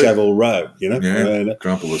crease the Savile Row,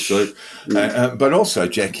 crumple the suit. But also,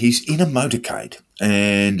 Jack, he's in a motorcade,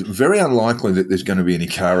 and very unlikely that there's going to be any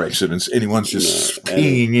car accidents. Anyone's just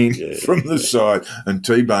pinging in from the side and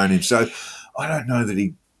T-bone him. So I don't know that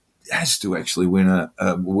he has to actually wear a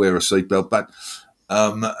seatbelt, but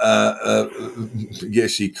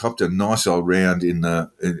yes, he copped a nice old round in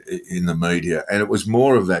the media, and it was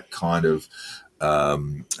more of that kind of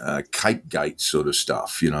Capegate sort of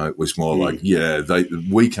stuff. It was more like,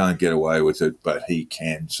 we can't get away with it, but he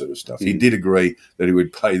can sort of stuff. He did agree that he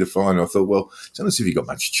would pay the fine. I thought, well, it's not as if you've got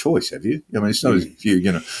much choice, have you? I mean, it's not as if you're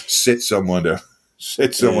going to set someone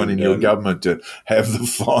in your government to have the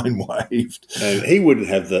fine waived. And he wouldn't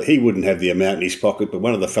have the amount in his pocket, but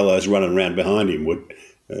one of the fellows running around behind him would.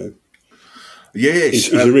 Yes,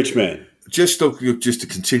 he's a rich man. Just to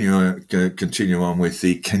continue on with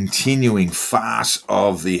the continuing farce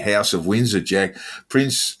of the House of Windsor, Jack,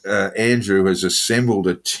 Prince Andrew has assembled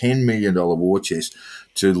a $10 million war chest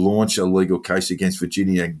to launch a legal case against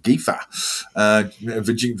Virginia Gifford.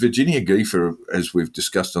 Virginia Gifford, as we've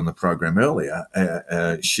discussed on the program earlier,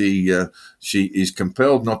 she is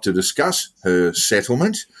compelled not to discuss her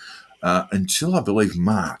settlement until, I believe,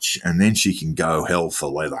 March, and then she can go hell for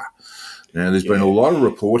leather. Now, there's been a lot of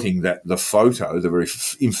reporting that the photo, the very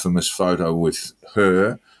infamous photo with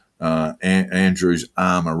her, Andrew's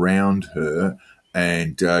arm around her,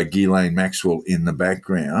 and Ghislaine Maxwell in the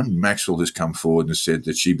background. Maxwell has come forward and said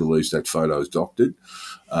that she believes that photo is doctored,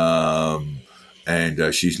 and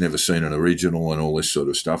she's never seen an original and all this sort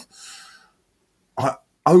of stuff.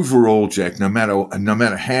 Overall, Jack, no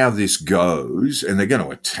matter how this goes, and they're going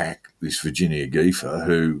to attack this Virginia Gifford,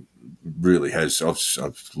 who really has.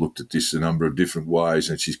 I've looked at this a number of different ways,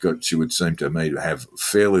 and she would seem to me to have a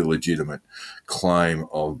fairly legitimate claim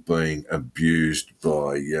of being abused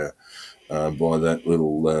by that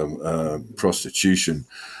little prostitution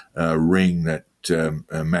ring that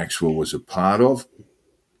Maxwell was a part of.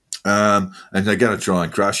 And they're going to try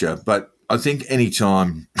and crush her. But I think any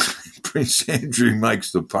time Prince Andrew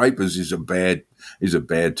makes the papers is a bad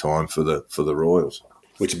time for the royals.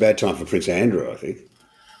 Which is a bad time for Prince Andrew, I think.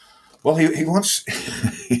 Well, he wants I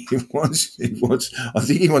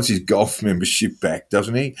think he wants his golf membership back,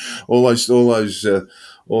 doesn't he? All those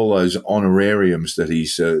honorariums that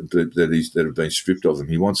that have been stripped of him.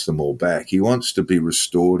 He wants them all back. He wants to be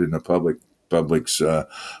restored in the public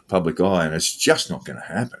eye, and it's just not going to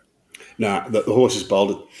happen. No, the horse is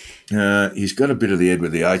bolted. He's got a bit of the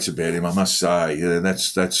Edward VIII about him, I must say.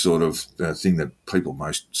 That's sort of the thing that people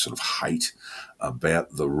most sort of hate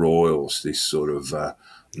about the royals, this sort of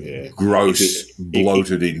gross,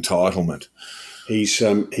 bloated entitlement. He's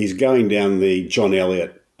going down the John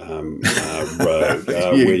Eliot road,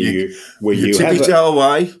 where you tippy-toe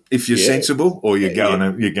away if you're sensible, or you're going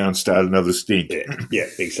to start another stink. Yeah,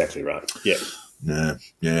 exactly right.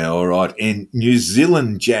 Yeah, all right. And New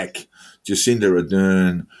Zealand, Jack, Jacinda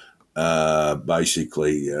Ardern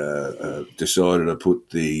basically decided to put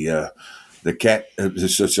the cat. To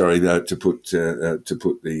put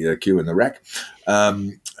the queue in the rack,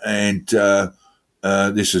 and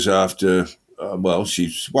this is after.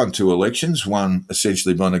 She's won 2 elections, one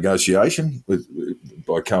essentially by negotiation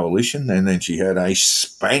by coalition, and then she had a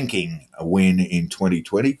spanking win in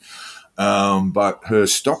 2020. But her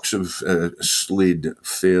stocks have slid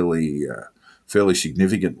fairly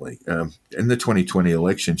significantly. In the 2020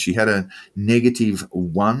 election, she had a negative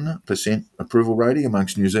 1% approval rating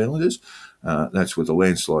amongst New Zealanders. That's with a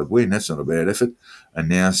landslide win. That's not a bad effort. And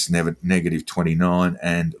now it's negative 29,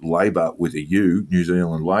 and Labor with a U, New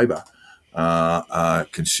Zealand Labor, are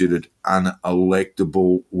considered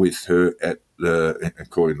unelectable with her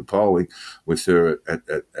according to polling, with her at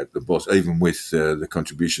the boss. Even with the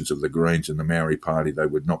contributions of the Greens and the Maori Party, they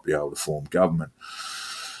would not be able to form government.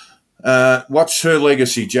 What's her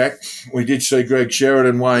legacy, Jack? We did see Greg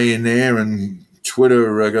Sheridan weigh in there, and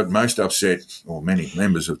Twitter got most upset, or many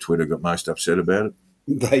members of Twitter got most upset about it.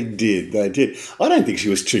 They did. I don't think she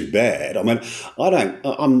was too bad. I mean,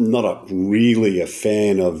 I'm not really a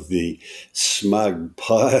fan of the smug,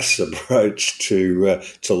 pious approach to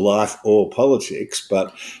life or politics,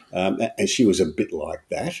 but and she was a bit like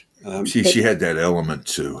that. She had that element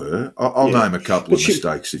to her. I'll name a couple of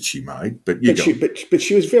mistakes that she made, but she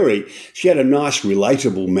was she had a nice,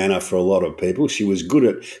 relatable manner for a lot of people. She was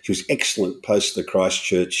excellent post the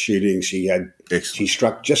Christchurch shooting. She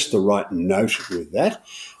struck just the right note with that.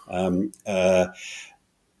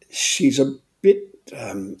 She's a bit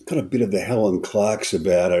got a bit of the Helen Clarks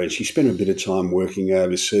about her, and she spent a bit of time working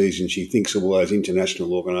overseas, and she thinks all those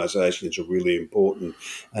international organisations are really important,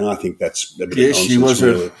 and I think that's a bit of nonsense. She was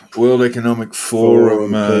really a World Economic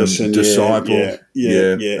Forum person, disciple. I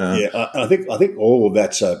think all of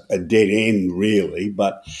that's a dead end, really,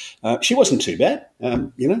 but she wasn't too bad,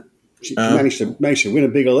 She managed to win a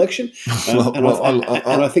big election, and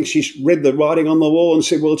I think she's read the writing on the wall and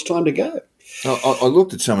said, well, it's time to go. I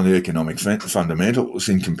looked at some of the economic fundamentals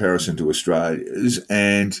in comparison to Australia's,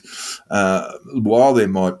 and while there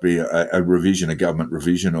might be a government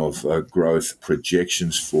revision of growth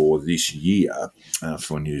projections for this year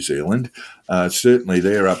for New Zealand, certainly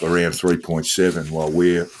they're up around 3.7, while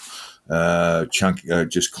we're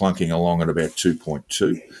just clunking along at about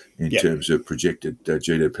 2.2 in terms of projected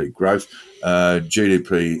GDP growth.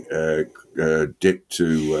 GDP debt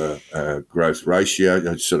to growth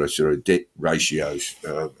ratio, sort of debt ratios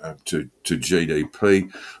to GDP,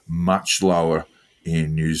 much lower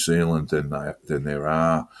in New Zealand than there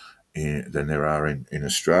are in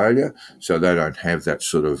Australia. So they don't have that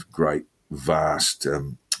sort of great vast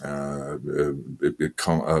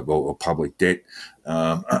public debt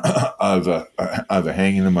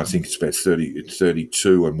overhanging them. I think it's about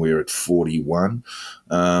 32, and we're at 41.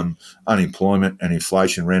 Unemployment and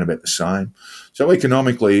inflation ran about the same. So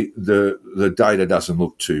economically, the data doesn't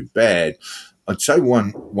look too bad. I'd say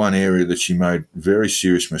one area that she made very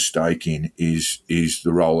serious mistake in is the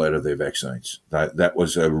rollout of their vaccines. That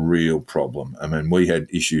was a real problem. I mean, we had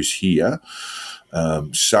issues here,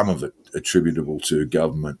 some of it attributable to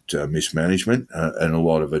government mismanagement, and a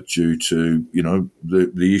lot of it due to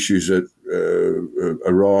the issues that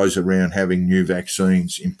arise around having new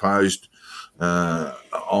vaccines imposed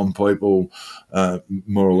on people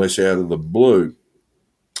more or less out of the blue.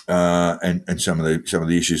 And some of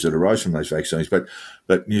the issues that arose from those vaccines,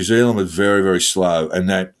 but New Zealand was very, very slow, and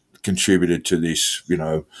that contributed to this,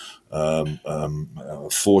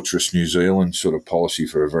 fortress New Zealand sort of policy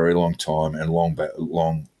for a very long time, and long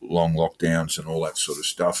lockdowns and all that sort of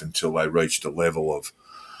stuff until they reached a level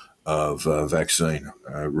of vaccine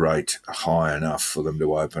rate high enough for them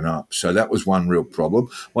to open up. So that was one real problem.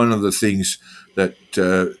 One of the things that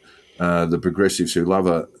the progressives who love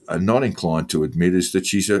her are not inclined to admit is that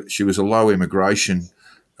she was a low immigration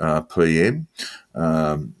PM.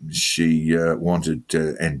 She wanted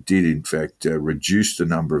and did, in fact, reduce the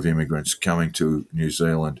number of immigrants coming to New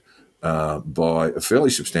Zealand by a fairly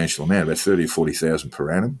substantial amount, about 30 or 40,000 per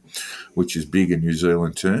annum, which is big in New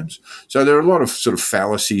Zealand terms. So there are a lot of sort of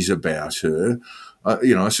fallacies about her.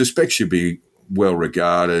 I suspect she'll be well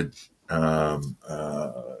regarded.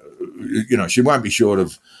 She won't be short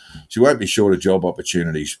of job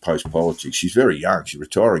opportunities post politics. She's very young. She's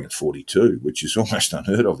retiring at 42, which is almost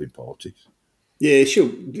unheard of in politics. Yeah, she'll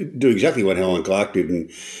do exactly what Helen Clark did and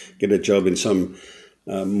get a job in some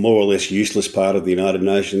more or less useless part of the United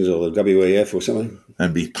Nations or the WEF or something.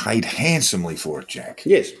 And be paid handsomely for it, Jack.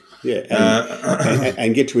 Yes, yeah,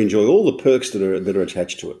 and get to enjoy all the perks that are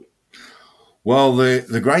attached to it. Well,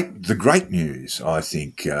 the great news, I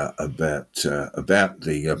think, about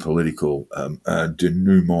the political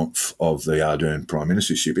denouement of the Ardern prime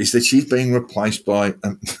ministership is that she's being replaced by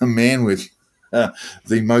a man with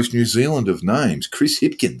the most New Zealand of names, Chris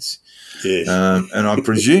Hipkins. Yes. And I'm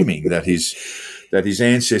presuming that his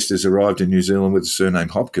ancestors arrived in New Zealand with the surname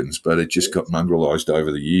Hopkins, but it just got mongrelized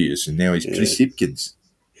over the years, and now he's Chris Hipkins.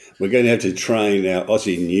 We're going to have to train our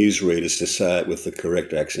Aussie news readers to say it with the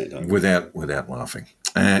correct accent. Without laughing.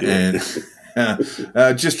 And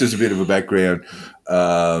just as a bit of a background,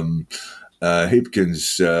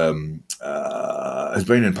 Hipkins has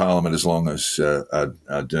been in Parliament as long as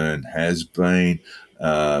Ardern has been.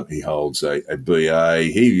 He holds a BA.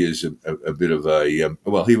 He is a bit of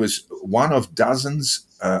he was one of dozens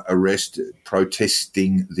arrested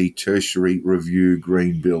protesting the Tertiary Review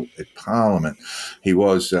Green Bill at Parliament. He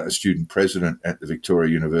was a student president at the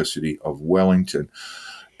Victoria University of Wellington.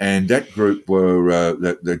 And that group were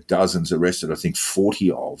the dozens arrested, I think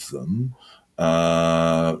 40 of them,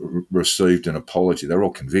 received an apology. They were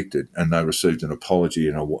all convicted, and they received an apology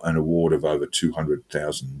and an award of over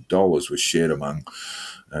 $200,000 was shared among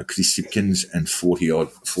Chris Hipkins and 40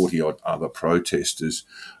 odd other protesters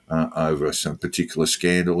over some particular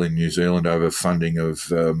scandal in New Zealand over funding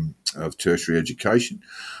of tertiary education.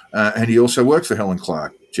 And he also worked for Helen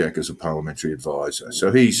Clark, Jack, as a parliamentary advisor.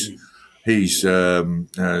 So he's basically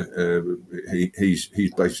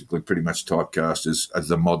pretty much typecast as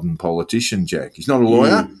the modern politician, Jack. He's not a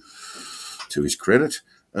lawyer, to his credit,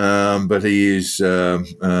 but he is.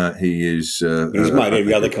 He's made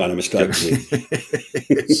every other kind of mistake.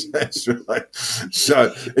 Yes, that's right.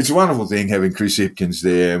 So it's a wonderful thing having Chris Hipkins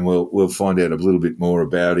there, and we'll find out a little bit more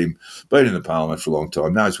about him. Been in the Parliament for a long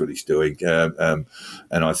time, knows what he's doing, and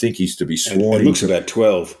I think he's to be sworn. And looks about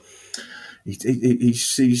 12.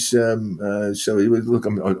 He's so he would look.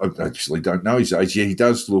 I actually don't know his age. Yeah, he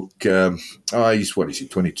does look. He's what is he?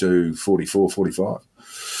 22, 44,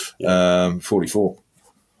 45, 44.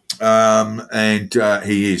 And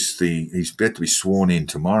he's about to be sworn in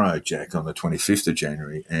tomorrow, Jack, on the 25th of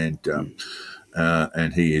January, and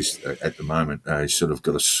he is at the moment he's sort of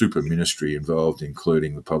got a super ministry involved,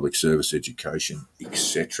 including the public service, education,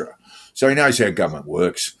 etc. So he knows how government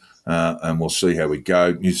works. And we'll see how we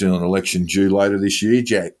go. New Zealand election due later this year,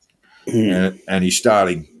 Jack, and he's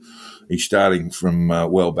starting from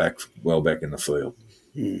well back in the field.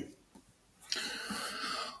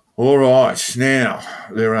 All right, now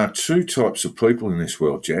there are two types of people in this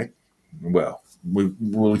world, Jack. Well,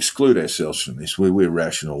 we'll exclude ourselves from this. We're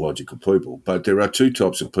rational, logical people, but there are two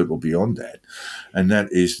types of people beyond that, and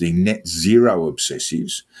that is the net zero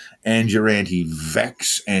obsessives and your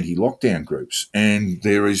anti-vax, anti-lockdown groups. And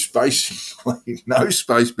there is basically no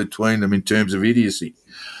space between them in terms of idiocy.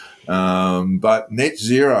 But net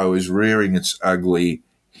zero is rearing its ugly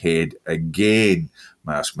head again.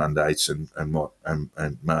 Mask mandates and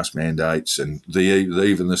mask mandates and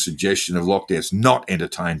even the suggestion of lockdowns, not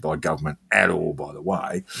entertained by government at all, by the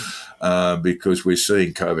way, because we're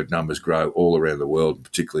seeing COVID numbers grow all around the world,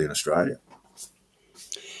 particularly in Australia.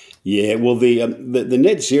 Yeah, well, the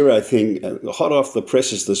net zero thing, hot off the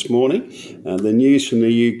presses this morning. The news from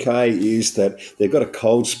the UK is that they've got a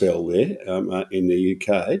cold spell there in the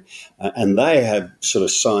UK, and they have sort of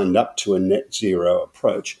signed up to a net zero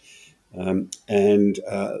approach. And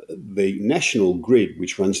the national grid,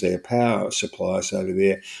 which runs their power supplies over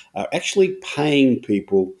there, are actually paying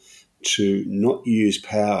people to not use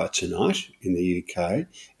power tonight in the UK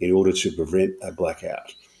in order to prevent a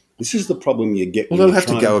blackout. This is the problem you get. Well, they'll have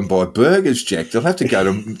to go and buy burgers, Jack. They'll have to go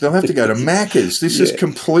to Macca's. This is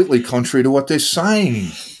completely contrary to what they're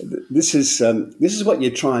saying. This is what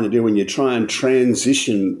you're trying to do when you try and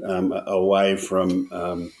transition away from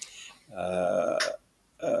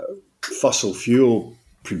fossil fuel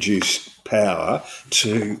produced power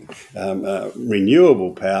to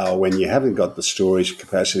renewable power when you haven't got the storage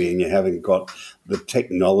capacity and you haven't got the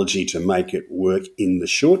technology to make it work in the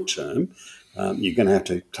short term. You're going to have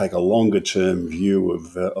to take a longer term view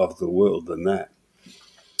of the world than that.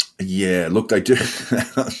 Yeah, look, they do.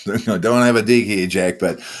 I don't have a dig here, Jack,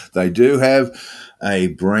 but they do have a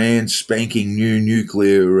brand spanking new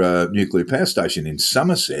nuclear power station in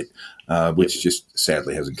Somerset, which just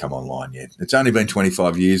sadly hasn't come online yet. It's only been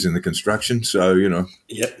 25 years in the construction, so,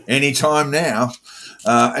 any time now.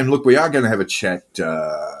 And look, we are going to have a chat,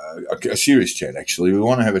 a serious chat, actually. We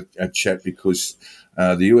want to have a chat because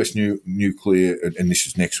the US nuclear, and this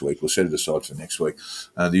is next week, we'll set it aside for next week,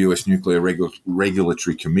 the US Nuclear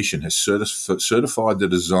Regulatory Commission has certified the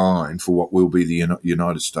design for what will be the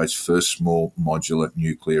United States' first small modular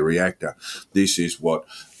nuclear reactor. This is what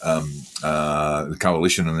the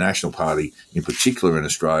Coalition and the National Party, in particular in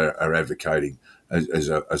Australia, are advocating as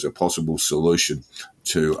a possible solution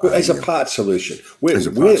to as a part solution. Where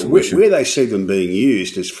they see them being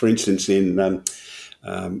used is, for instance, in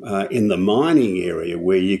the mining area,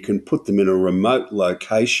 where you can put them in a remote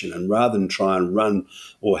location, and rather than try and run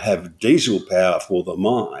or have diesel power for the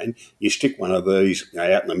mine, you stick one of these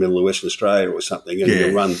out in the middle of Western Australia or something, and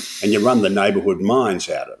you run the neighbourhood mines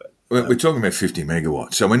out of it. We're talking about 50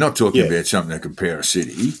 megawatts, so we're not talking about something that could power a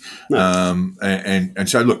city. No. And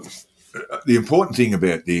so, look, the important thing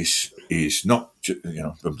about this is not,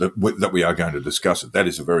 that we are going to discuss it. That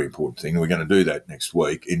is a very important thing. We're going to do that next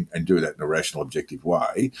week and do that in a rational, objective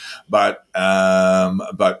way. But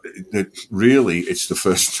really, it's the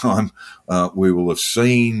first time we will have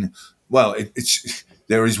seen. Well,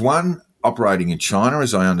 there is one operating in China,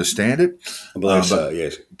 as I understand it. I believe so,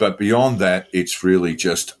 yes. But beyond that, it's really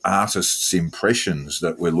just artists' impressions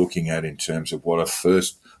that we're looking at in terms of what a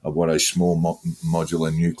small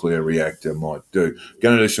modular nuclear reactor might do.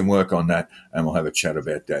 Going to do some work on that, and we'll have a chat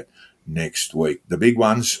about that next week. The big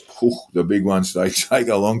ones, they take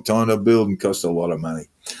a long time to build and cost a lot of money.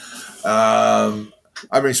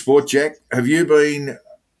 Over in sport, Jack, have you been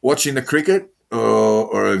watching the cricket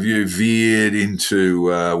or have you veered into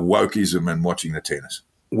wokeism and watching the tennis?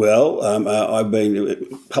 Well, I've been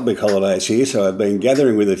public holidays here, so I've been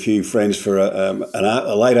gathering with a few friends for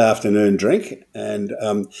a late afternoon drink, and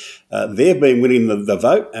they've been winning the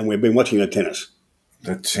vote, and we've been watching the tennis.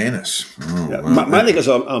 The tennis, mainly because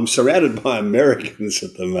I'm surrounded by Americans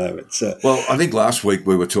at the moment. So. Well, I think last week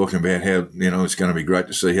we were talking about how it's going to be great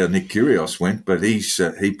to see how Nick Kyrgios went, but he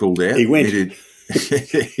pulled out. He went.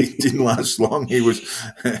 He didn't last long. He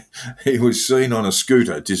was seen on a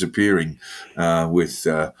scooter disappearing with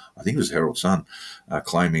I think it was Herald Sun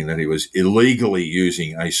claiming that he was illegally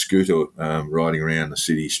using a scooter riding around the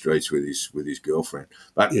city streets with his girlfriend.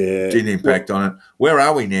 But didn't impact on it. Where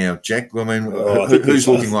are we now, Jack? I mean, who's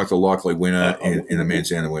looking like the likely winner in the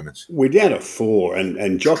men's and the women's? We're down to 4,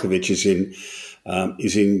 and Djokovic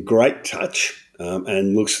is in great touch.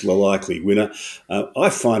 And looks the likely winner. I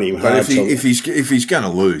find him hard. But if he's going to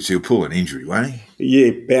lose, he'll pull an injury, won't he?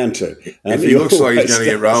 Yeah, bound to. If he looks like he's going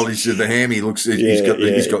to get rolled into the hammy,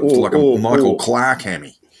 he's got like a Michael Clark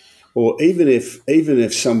hammy. Or even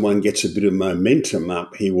if someone gets a bit of momentum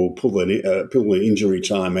up, he will pull an injury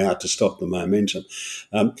time out to stop the momentum.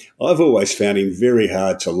 I've always found him very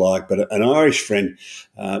hard to like, but an Irish friend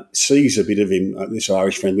sees a bit of him. This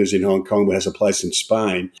Irish friend lives in Hong Kong but has a place in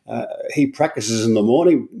Spain. He practices in the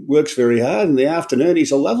morning, works very hard. In the afternoon,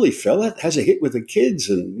 he's a lovely fella, has a hit with the kids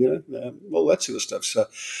and all that sort of stuff. So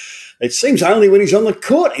it seems only when he's on the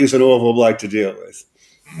court he's an awful bloke to deal with.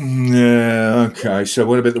 Yeah, okay. So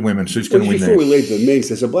what about the women? Who's going to win before we leave the men's,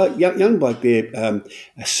 there's a bloke, young bloke there,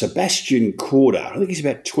 Sebastian Korda. I think he's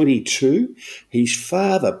about 22. His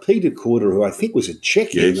father, Peter Korda, who I think was a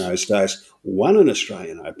Czechia in those days, won an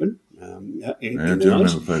Australian Open. I do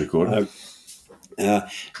remember Peter Korda.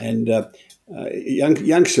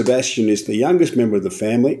 Young Sebastian is the youngest member of the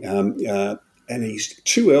family, and his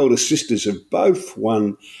 2 elder sisters have both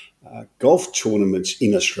won golf tournaments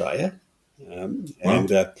in Australia.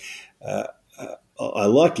 I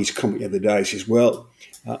liked his comment the other day. He says, well,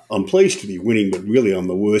 I'm pleased to be winning, but really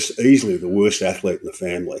I'm easily the worst athlete in the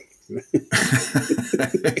family.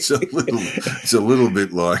 It's a little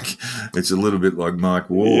bit like It's a little bit like Mike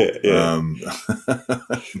Wall. Yeah.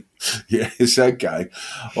 Yeah, it's okay.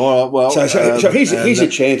 All right, well, So he's a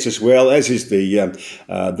chance as well, as is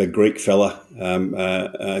the Greek fella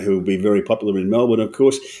who will be very popular in Melbourne, of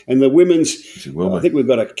course. And the women's, I think we've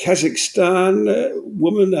got a Kazakhstan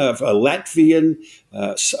woman, a Latvian,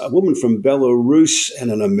 a woman from Belarus,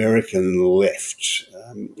 and an American left.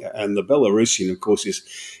 And the Belarusian, of course, is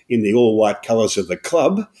in the all-white colours of the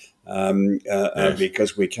club. Yes.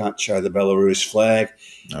 Because we can't show the Belarus flag.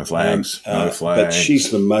 No flags. No flags. But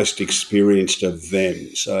she's the most experienced of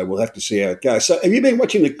them. So we'll have to see how it goes. So have you been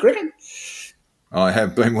watching the cricket? I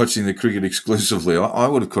have been watching the cricket exclusively. I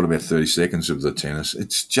would have caught about 30 seconds of the tennis.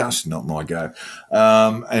 It's just not my go.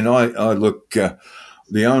 And I look...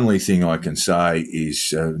 the only thing I can say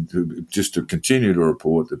is just to continue to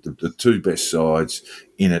report that the two best sides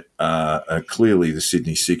in it are clearly the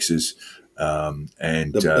Sydney Sixers and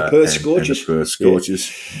the Perth Scorchers. And the Perth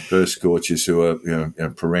Scorchers, Perth Scorchers, who are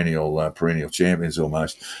perennial champions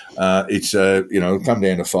almost. It's it'll come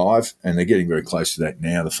down to 5, and they're getting very close to that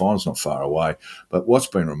now. The final's not far away. But what's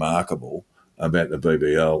been remarkable about the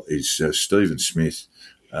BBL is Stephen Smith.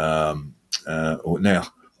 Now,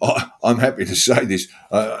 I'm happy to say this.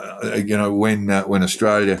 When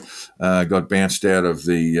Australia got bounced out of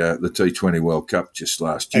the T20 World Cup just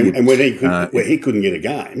last year, and when he couldn't get a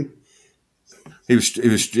game. He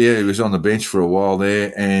was on the bench for a while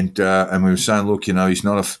there, and we were saying, look, he's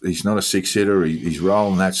not a six hitter. His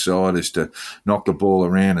role on that side is to knock the ball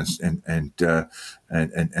around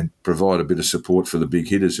and provide a bit of support for the big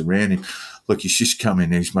hitters around him. Look, he's just come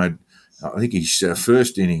in. He's made, I think, his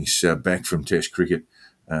first innings back from Test cricket.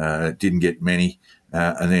 Didn't get many,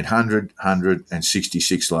 and then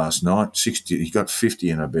 166 last night. 60, he got 50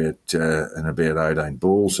 in about 18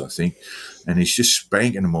 balls, I think, and he's just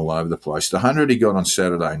spanking them all over the place. The 100 he got on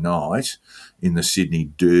Saturday night in the Sydney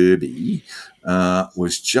Derby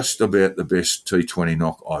was just about the best T20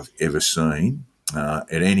 knock I've ever seen at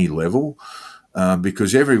any level,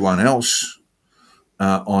 because everyone else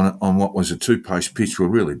on what was a 2-pace pitch were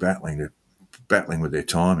really battling with their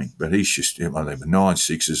timing, but he's just, I think, 9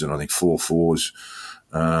 sixes and I think 4 fours,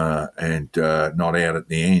 and not out at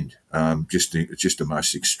the end. Just the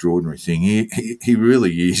most extraordinary thing. He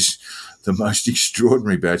really is the most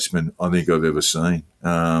extraordinary batsman I think I've ever seen.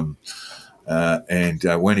 And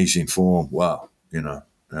when he's in form, wow,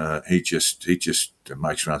 he just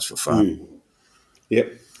makes runs for fun.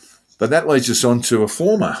 Yep. But that leads us on to a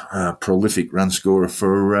former prolific run scorer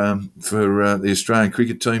for the Australian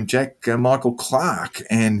cricket team, Jack, Michael Clarke,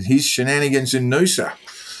 and his shenanigans in Noosa.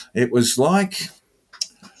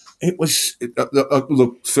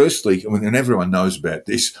 Look, firstly, and everyone knows about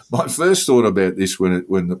this, my first thought about this when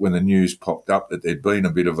the news popped up that there'd been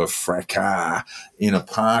a bit of a fracas in a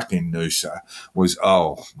park in Noosa was,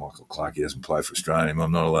 Michael Clarke, he doesn't play for Australia,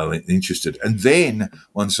 I'm not interested. And then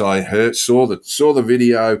once I saw the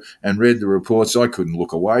video and read the reports, I couldn't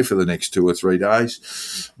look away for the next 2 or 3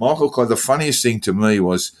 days. Michael Clarke, the funniest thing to me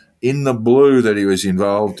was, in the blue that he was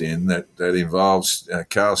involved in, that involves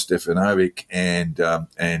Karl Stefanovic and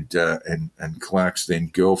Clark's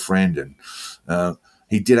then girlfriend, and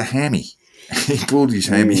he did a hammy. He pulled his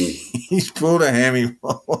hammy. He's pulled a hammy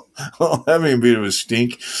while having a bit of a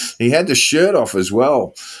stink. He had the shirt off as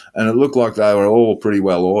well, and it looked like they were all pretty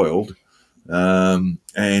well oiled.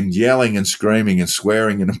 And yelling and screaming and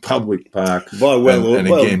swearing in a public park. By well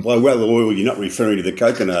oil, you're not referring to the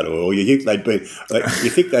coconut oil. You think they'd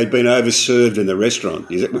been overserved in the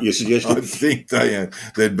restaurant? Is that what you're suggesting? I think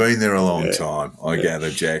they'd been there a long time. I gather,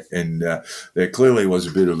 Jack, and there clearly was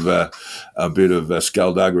a bit of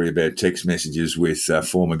skullduggery about text messages with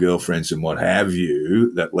former girlfriends and what have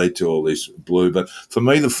you that led to all this blue. But for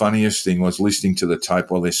me, the funniest thing was listening to the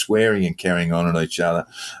tape while they're swearing and carrying on at each other,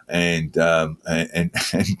 and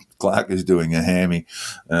Clarke is doing a hammy,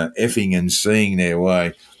 effing and seeing their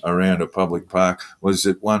way around a public park. Was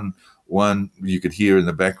that one you could hear in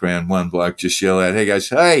the background, one bloke just yell out, he goes,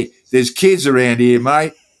 "Hey, there's kids around here,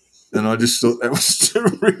 mate." And I just thought that was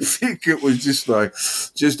terrific. It was just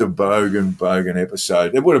a bogan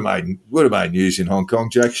episode. It would have made news in Hong Kong,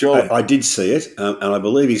 Jack, surely. I did see it, and I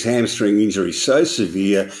believe his hamstring injury is so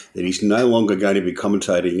severe that he's no longer going to be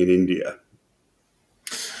commentating in India.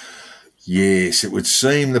 Yes, it would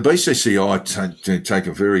seem the BCCI take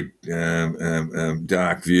a very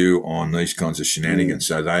dark view on these kinds of shenanigans.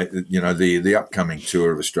 So they, the upcoming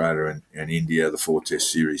tour of Australia and India, the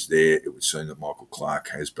 4-test series there, it would seem that Michael Clarke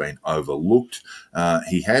has been overlooked.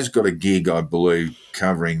 He has got a gig, I believe,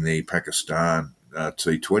 covering the Pakistan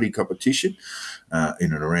T20 competition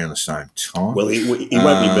in and around the same time. Well, he won't be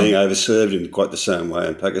being overserved in quite the same way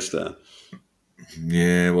in Pakistan.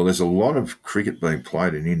 Yeah, well, there's a lot of cricket being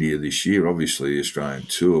played in India this year. Obviously, the Australian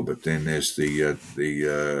tour, but then there's the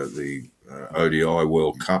ODI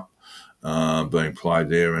World Cup being played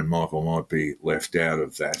there, and Michael might be left out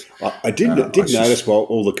of that. I did notice while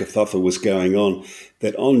all the kerfuffle was going on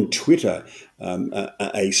that on Twitter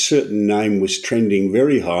a certain name was trending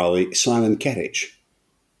very highly, Simon Katich.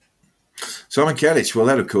 Simon Katich, well,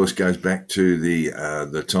 that of course goes back to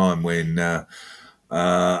the time when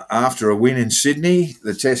after a win in Sydney,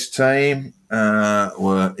 the Test team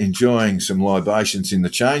were enjoying some libations in the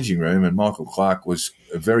changing room, and Michael Clarke was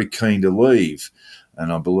very keen to leave.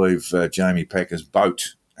 And I believe Jamie Packer's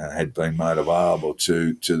boat had been made available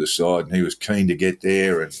to the side, and he was keen to get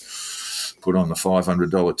there and put on the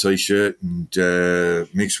 $500 T-shirt and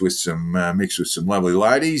mix with some lovely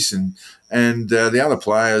ladies, and the other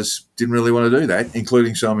players didn't really want to do that,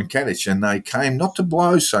 including Simon Katich, and they came not to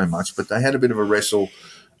blows so much, but they had a bit of a wrestle,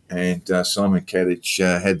 and Simon Katich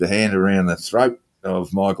had the hand around the throat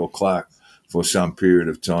of Michael Clarke for some period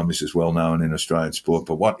of time. This is well known in Australian sport,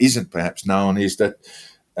 but what isn't perhaps known is that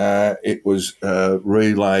it was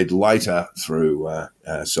relayed later through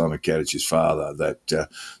Simon Katich's father that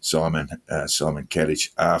Simon Katich,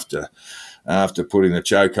 after putting the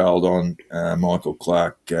chokehold on Michael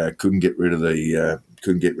Clarke, couldn't get rid of the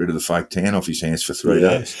fake tan off his hands for 3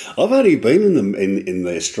 days. I've only been in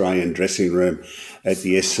the Australian dressing room at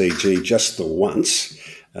the SCG just the once.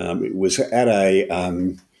 It was at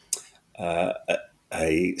a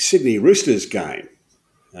Sydney Roosters game.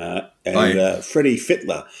 Freddie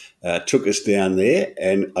Fittler took us down there,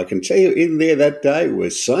 and I can tell you in there that day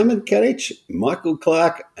was Simon Katich, Michael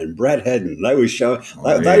Clarke, and Brad Haddon. They were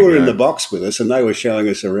they were in the box with us, and they were showing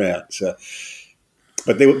us around. So,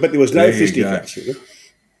 but there was no fisticuffs.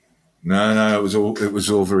 No, it was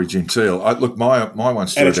all very genteel. Look, my one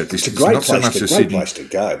story about this. It's a great place to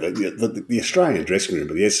go. The Australian dressing room,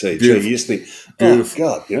 but the SCG. Beautiful. You just think, Beautiful.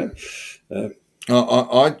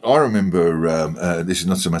 Oh God, I remember this is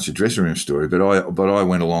not so much a dressing room story, but I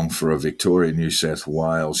went along for a Victoria New South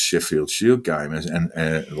Wales Sheffield Shield game and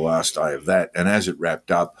the last day of that, and as it wrapped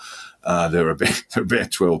up, there were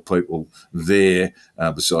about 12 people there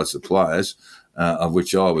besides the players, of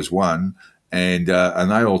which I was one. And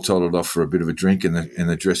they all toddled off for a bit of a drink in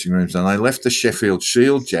the dressing rooms, and they left the Sheffield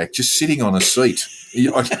Shield, Jack, just sitting on a seat.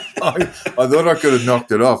 I thought I could have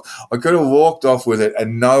knocked it off. I could have walked off with it,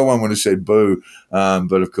 and no one would have said boo.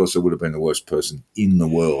 But of course, I would have been the worst person in the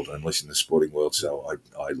world, unless in the sporting world. So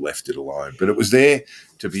I left it alone. But it was there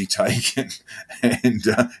to be taken, and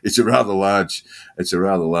it's a rather large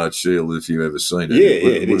shield if you've ever seen it.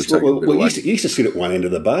 It is. Well, you used to sit at one end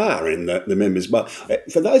of the bar in the members' bar.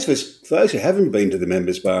 For those who haven't been to the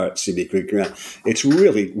members' bar at Sydney Cricket Ground, it's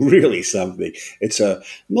really, really something. It's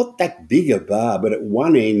not that big a bar, but at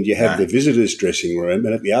one end you have the visitors' dressing room,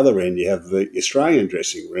 and at the other end you have the Australian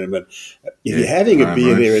dressing room. And if you're having a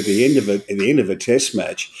beer there at the end of a Test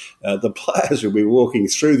match, the players will be walking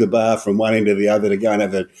through the bar from one end to the other to go and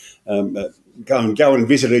have go and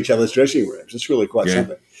visit each other's dressing rooms. It's really quite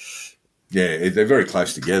something. Yeah, they're very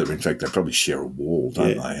close together. In fact, they probably share a wall,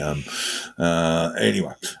 don't they?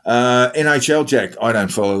 Anyway, NHL, Jack, I don't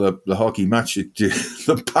follow the hockey much.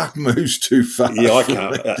 The puck moves too fast. Yeah, I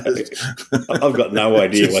can't. I've got no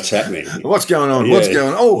idea what's happening. What's going on? What's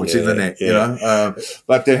going on? Oh, it's in the net, you know.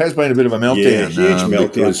 But there has been a bit of a meltdown. Yeah, huge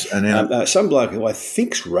meltdown. Some bloke who I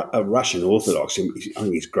think's a Russian Orthodox, I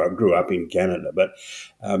think he grew up in Canada, but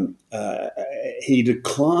he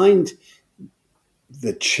declined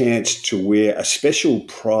the chance to wear a special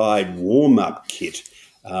Pride warm-up kit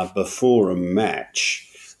before a match,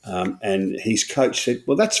 and his coach said,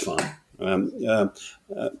 "Well, that's fine. You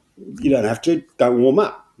don't have to. Don't warm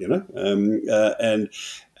up." You know,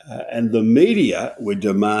 and the media were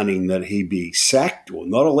demanding that he be sacked or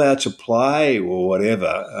not allowed to play or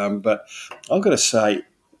whatever. But I've got to say,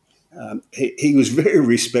 he was very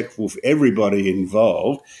respectful for everybody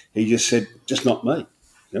involved. He just said, "Just not me."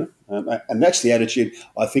 You know? And that's the attitude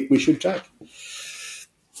I think we should take.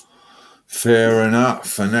 Fair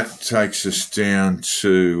enough. And that takes us down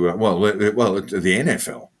to, the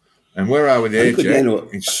NFL. And where are we there, Jack?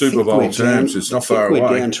 In Super Bowl terms, it's not far away.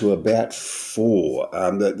 We're down to about 4.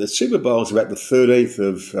 The Super Bowl is about the 13th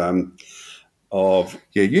of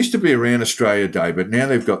it used to be around Australia Day, but now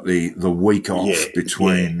they've got the week off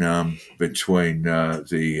between the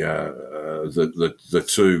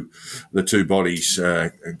two bodies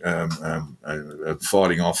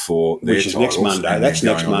fighting off for their which is titles. Next Monday. That's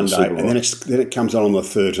next Monday, and then it comes on the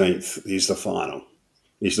 13th. Is the final.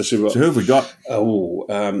 Is the Super Bowl. So who have we got?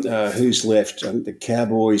 Who's left? The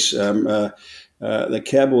Cowboys. the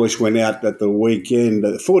Cowboys went out at the weekend.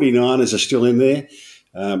 The 49ers are still in there.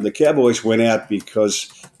 The Cowboys went out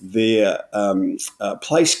because their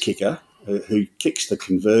place kicker, who kicks the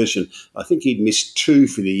conversion, I think he'd missed 2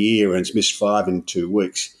 for the year and has missed 5 in 2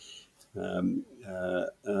 weeks. There's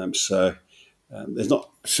not.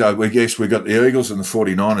 So we guess we got the Eagles and the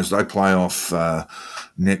 49ers. They play off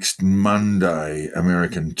next Monday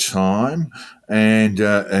American time, and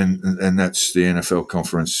that's the NFL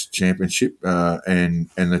Conference Championship, and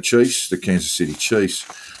the Chiefs, the Kansas City Chiefs,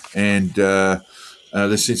 and the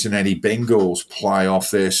Cincinnati Bengals play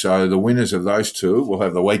off there. So the winners of those two will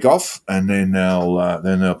have the week off, and then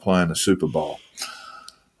they'll play in the Super Bowl,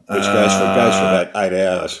 Which goes for about 8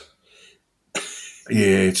 hours.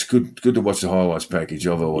 Yeah, it's good to watch the highlights package.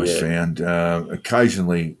 I've always found.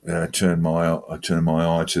 Occasionally, turn my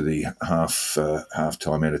eye to the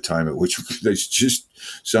halftime entertainment, which there's just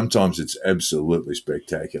sometimes it's absolutely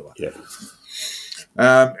spectacular. Yeah.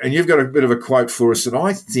 And you've got a bit of a quote for us that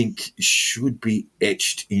I think should be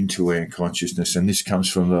etched into our consciousness, and this comes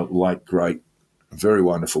from the late great, very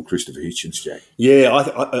wonderful Christopher Hitchens, Jack. Yeah,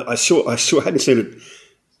 I saw. I hadn't seen it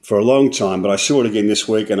for a long time, but I saw it again this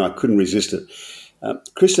week, and I couldn't resist it.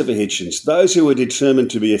 Christopher Hitchens, those who are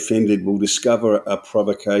determined to be offended will discover a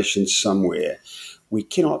provocation somewhere. We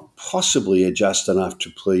cannot possibly adjust enough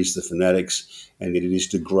to please the fanatics, and it is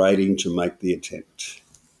degrading to make the attempt.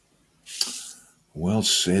 Well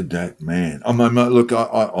said, that man. I mean, look,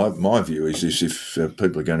 my view is this: if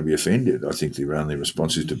people are going to be offended, I think the only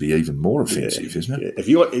response is to be even more offensive, isn't it? Yeah. If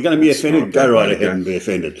you're going to be offended, go right ahead and be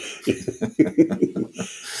offended.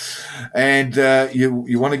 And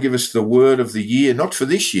you want to give us the word of the year, not for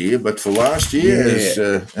this year, but for last year,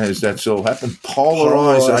 as that's all happened.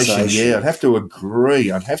 Polarisation. Yeah, I'd have to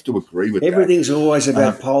agree with Everything's that. always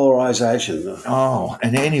about polarisation. Oh,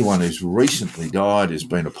 and anyone who's recently died has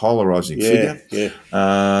been a polarising figure. Yeah.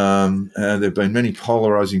 There have been many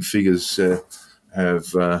polarising figures have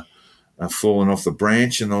fallen off the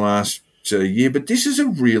branch in the last year, but this is a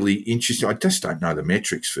really interesting. I just don't know the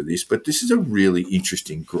metrics for this, but this is a really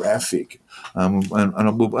interesting graphic, and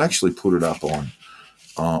we'll actually put it up on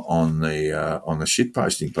the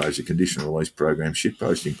shitposting page, the conditional release program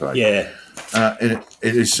shitposting page. Yeah, and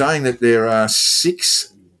it is saying that there are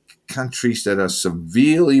 6 countries that are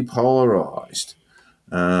severely polarised,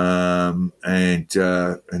 and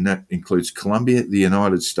that includes Colombia, the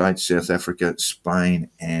United States, South Africa,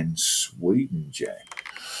 Spain, and Sweden. Jack.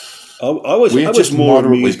 I was more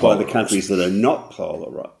amused by the countries that are not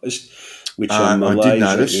polarised, which are Malaysia, I did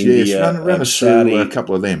notice, India, run us through a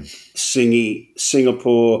couple of them.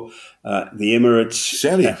 Singapore, the Emirates,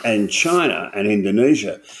 and China and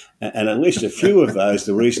Indonesia. And at least a few of those,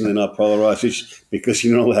 the reason they're not polarised is because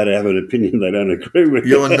you're not allowed to have an opinion they don't agree with.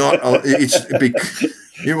 You are not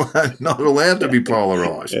allowed to be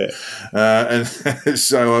polarised. Yeah. And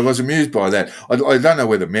so I was amused by that. I don't know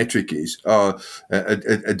where the metric is.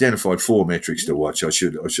 Identified 4 metrics to watch. I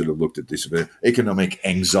should have looked at this a bit. Economic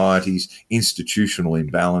anxieties, institutional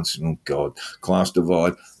imbalance, and, class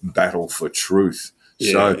divide, battle for truth.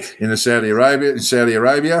 Yeah. So in Saudi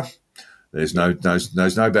Arabia, there's no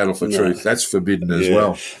battle for truth. That's forbidden as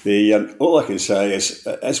well. All I can say is,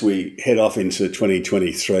 as we head off into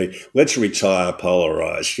 2023, let's retire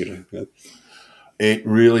polarised. It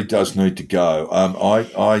really does need to go. I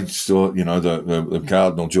thought, the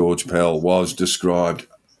Cardinal George Pell was described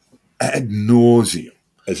ad nauseum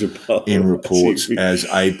in reports as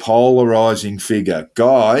a polarising figure.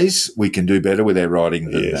 Guys, we can do better with our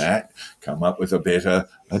writing than that. Come up with a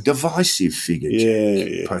divisive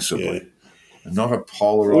figure, possibly. Yeah. Not a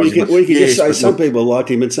polarising. Or you could just say some people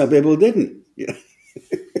liked him and some people didn't. Yeah.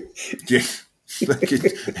 It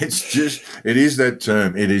is that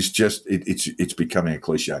term. It is just, it's becoming a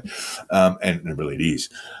cliche. And it really is.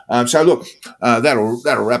 So look,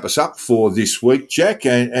 that'll wrap us up for this week, Jack.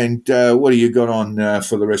 And what do you got on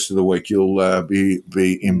for the rest of the week? You'll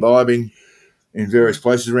be imbibing in various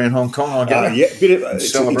places around Hong Kong, I guess.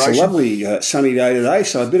 It's a lovely sunny day today,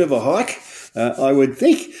 so a bit of a hike, I would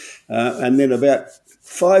think. And then about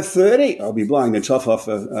 5:30, I'll be blowing the top off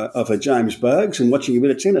a James Bogues and watching a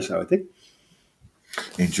bit of tennis, I think.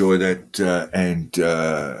 Enjoy that and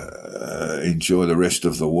enjoy the rest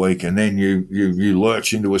of the week. And then you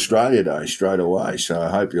lurch into Australia Day straight away. So I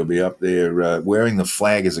hope you'll be up there wearing the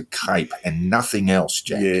flag as a cape and nothing else,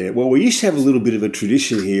 Jack. Yeah, well, we used to have a little bit of a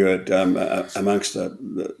tradition here at amongst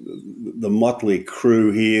the motley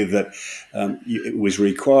crew here that it was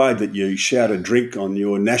required that you shout a drink on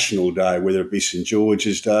your national day, whether it be St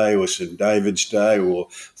George's Day or St David's Day or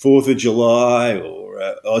 4th of July or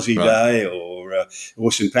Aussie Day or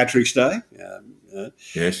St Patrick's Day.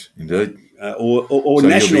 Yes, indeed. Or So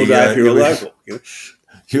National Day if you're a local. You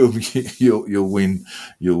know?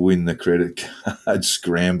 You'll win the credit card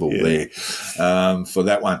scramble there for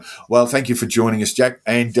that one. Well, thank you for joining us, Jack,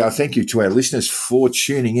 and thank you to our listeners for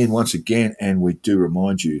tuning in once again. And we do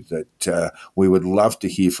remind you that we would love to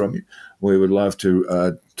hear from you. We would love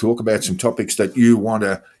to talk about some topics that you want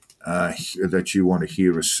to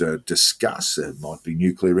hear us discuss. It might be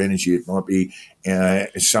nuclear energy. It might be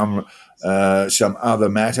some other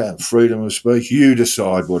matter, freedom of speech. You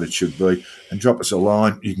decide what it should be, and drop us a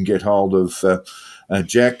line. You can get hold of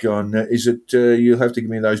Jack on. You'll have to give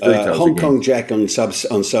me those details. Hong again. Kong Jack on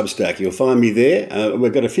Substack. You'll find me there.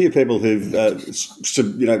 We've got a few people who've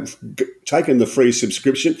taken the free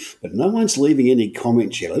subscription, but no one's leaving any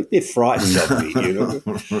comments yet. I think they're frightened of me. You know?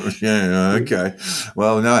 Yeah. Okay.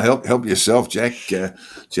 Well, no. Help yourself, Jack.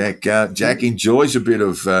 Jack enjoys a bit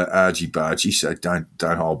of argy bargy, so don't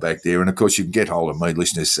hold back there. And of course, you can get hold of me,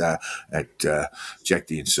 listeners, at Jack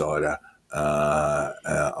the Insider.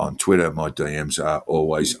 On Twitter, my DMs are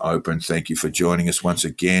always open. Thank you for joining us once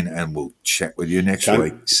again, and we'll chat with you next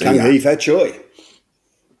week. See ya. Fat Joy.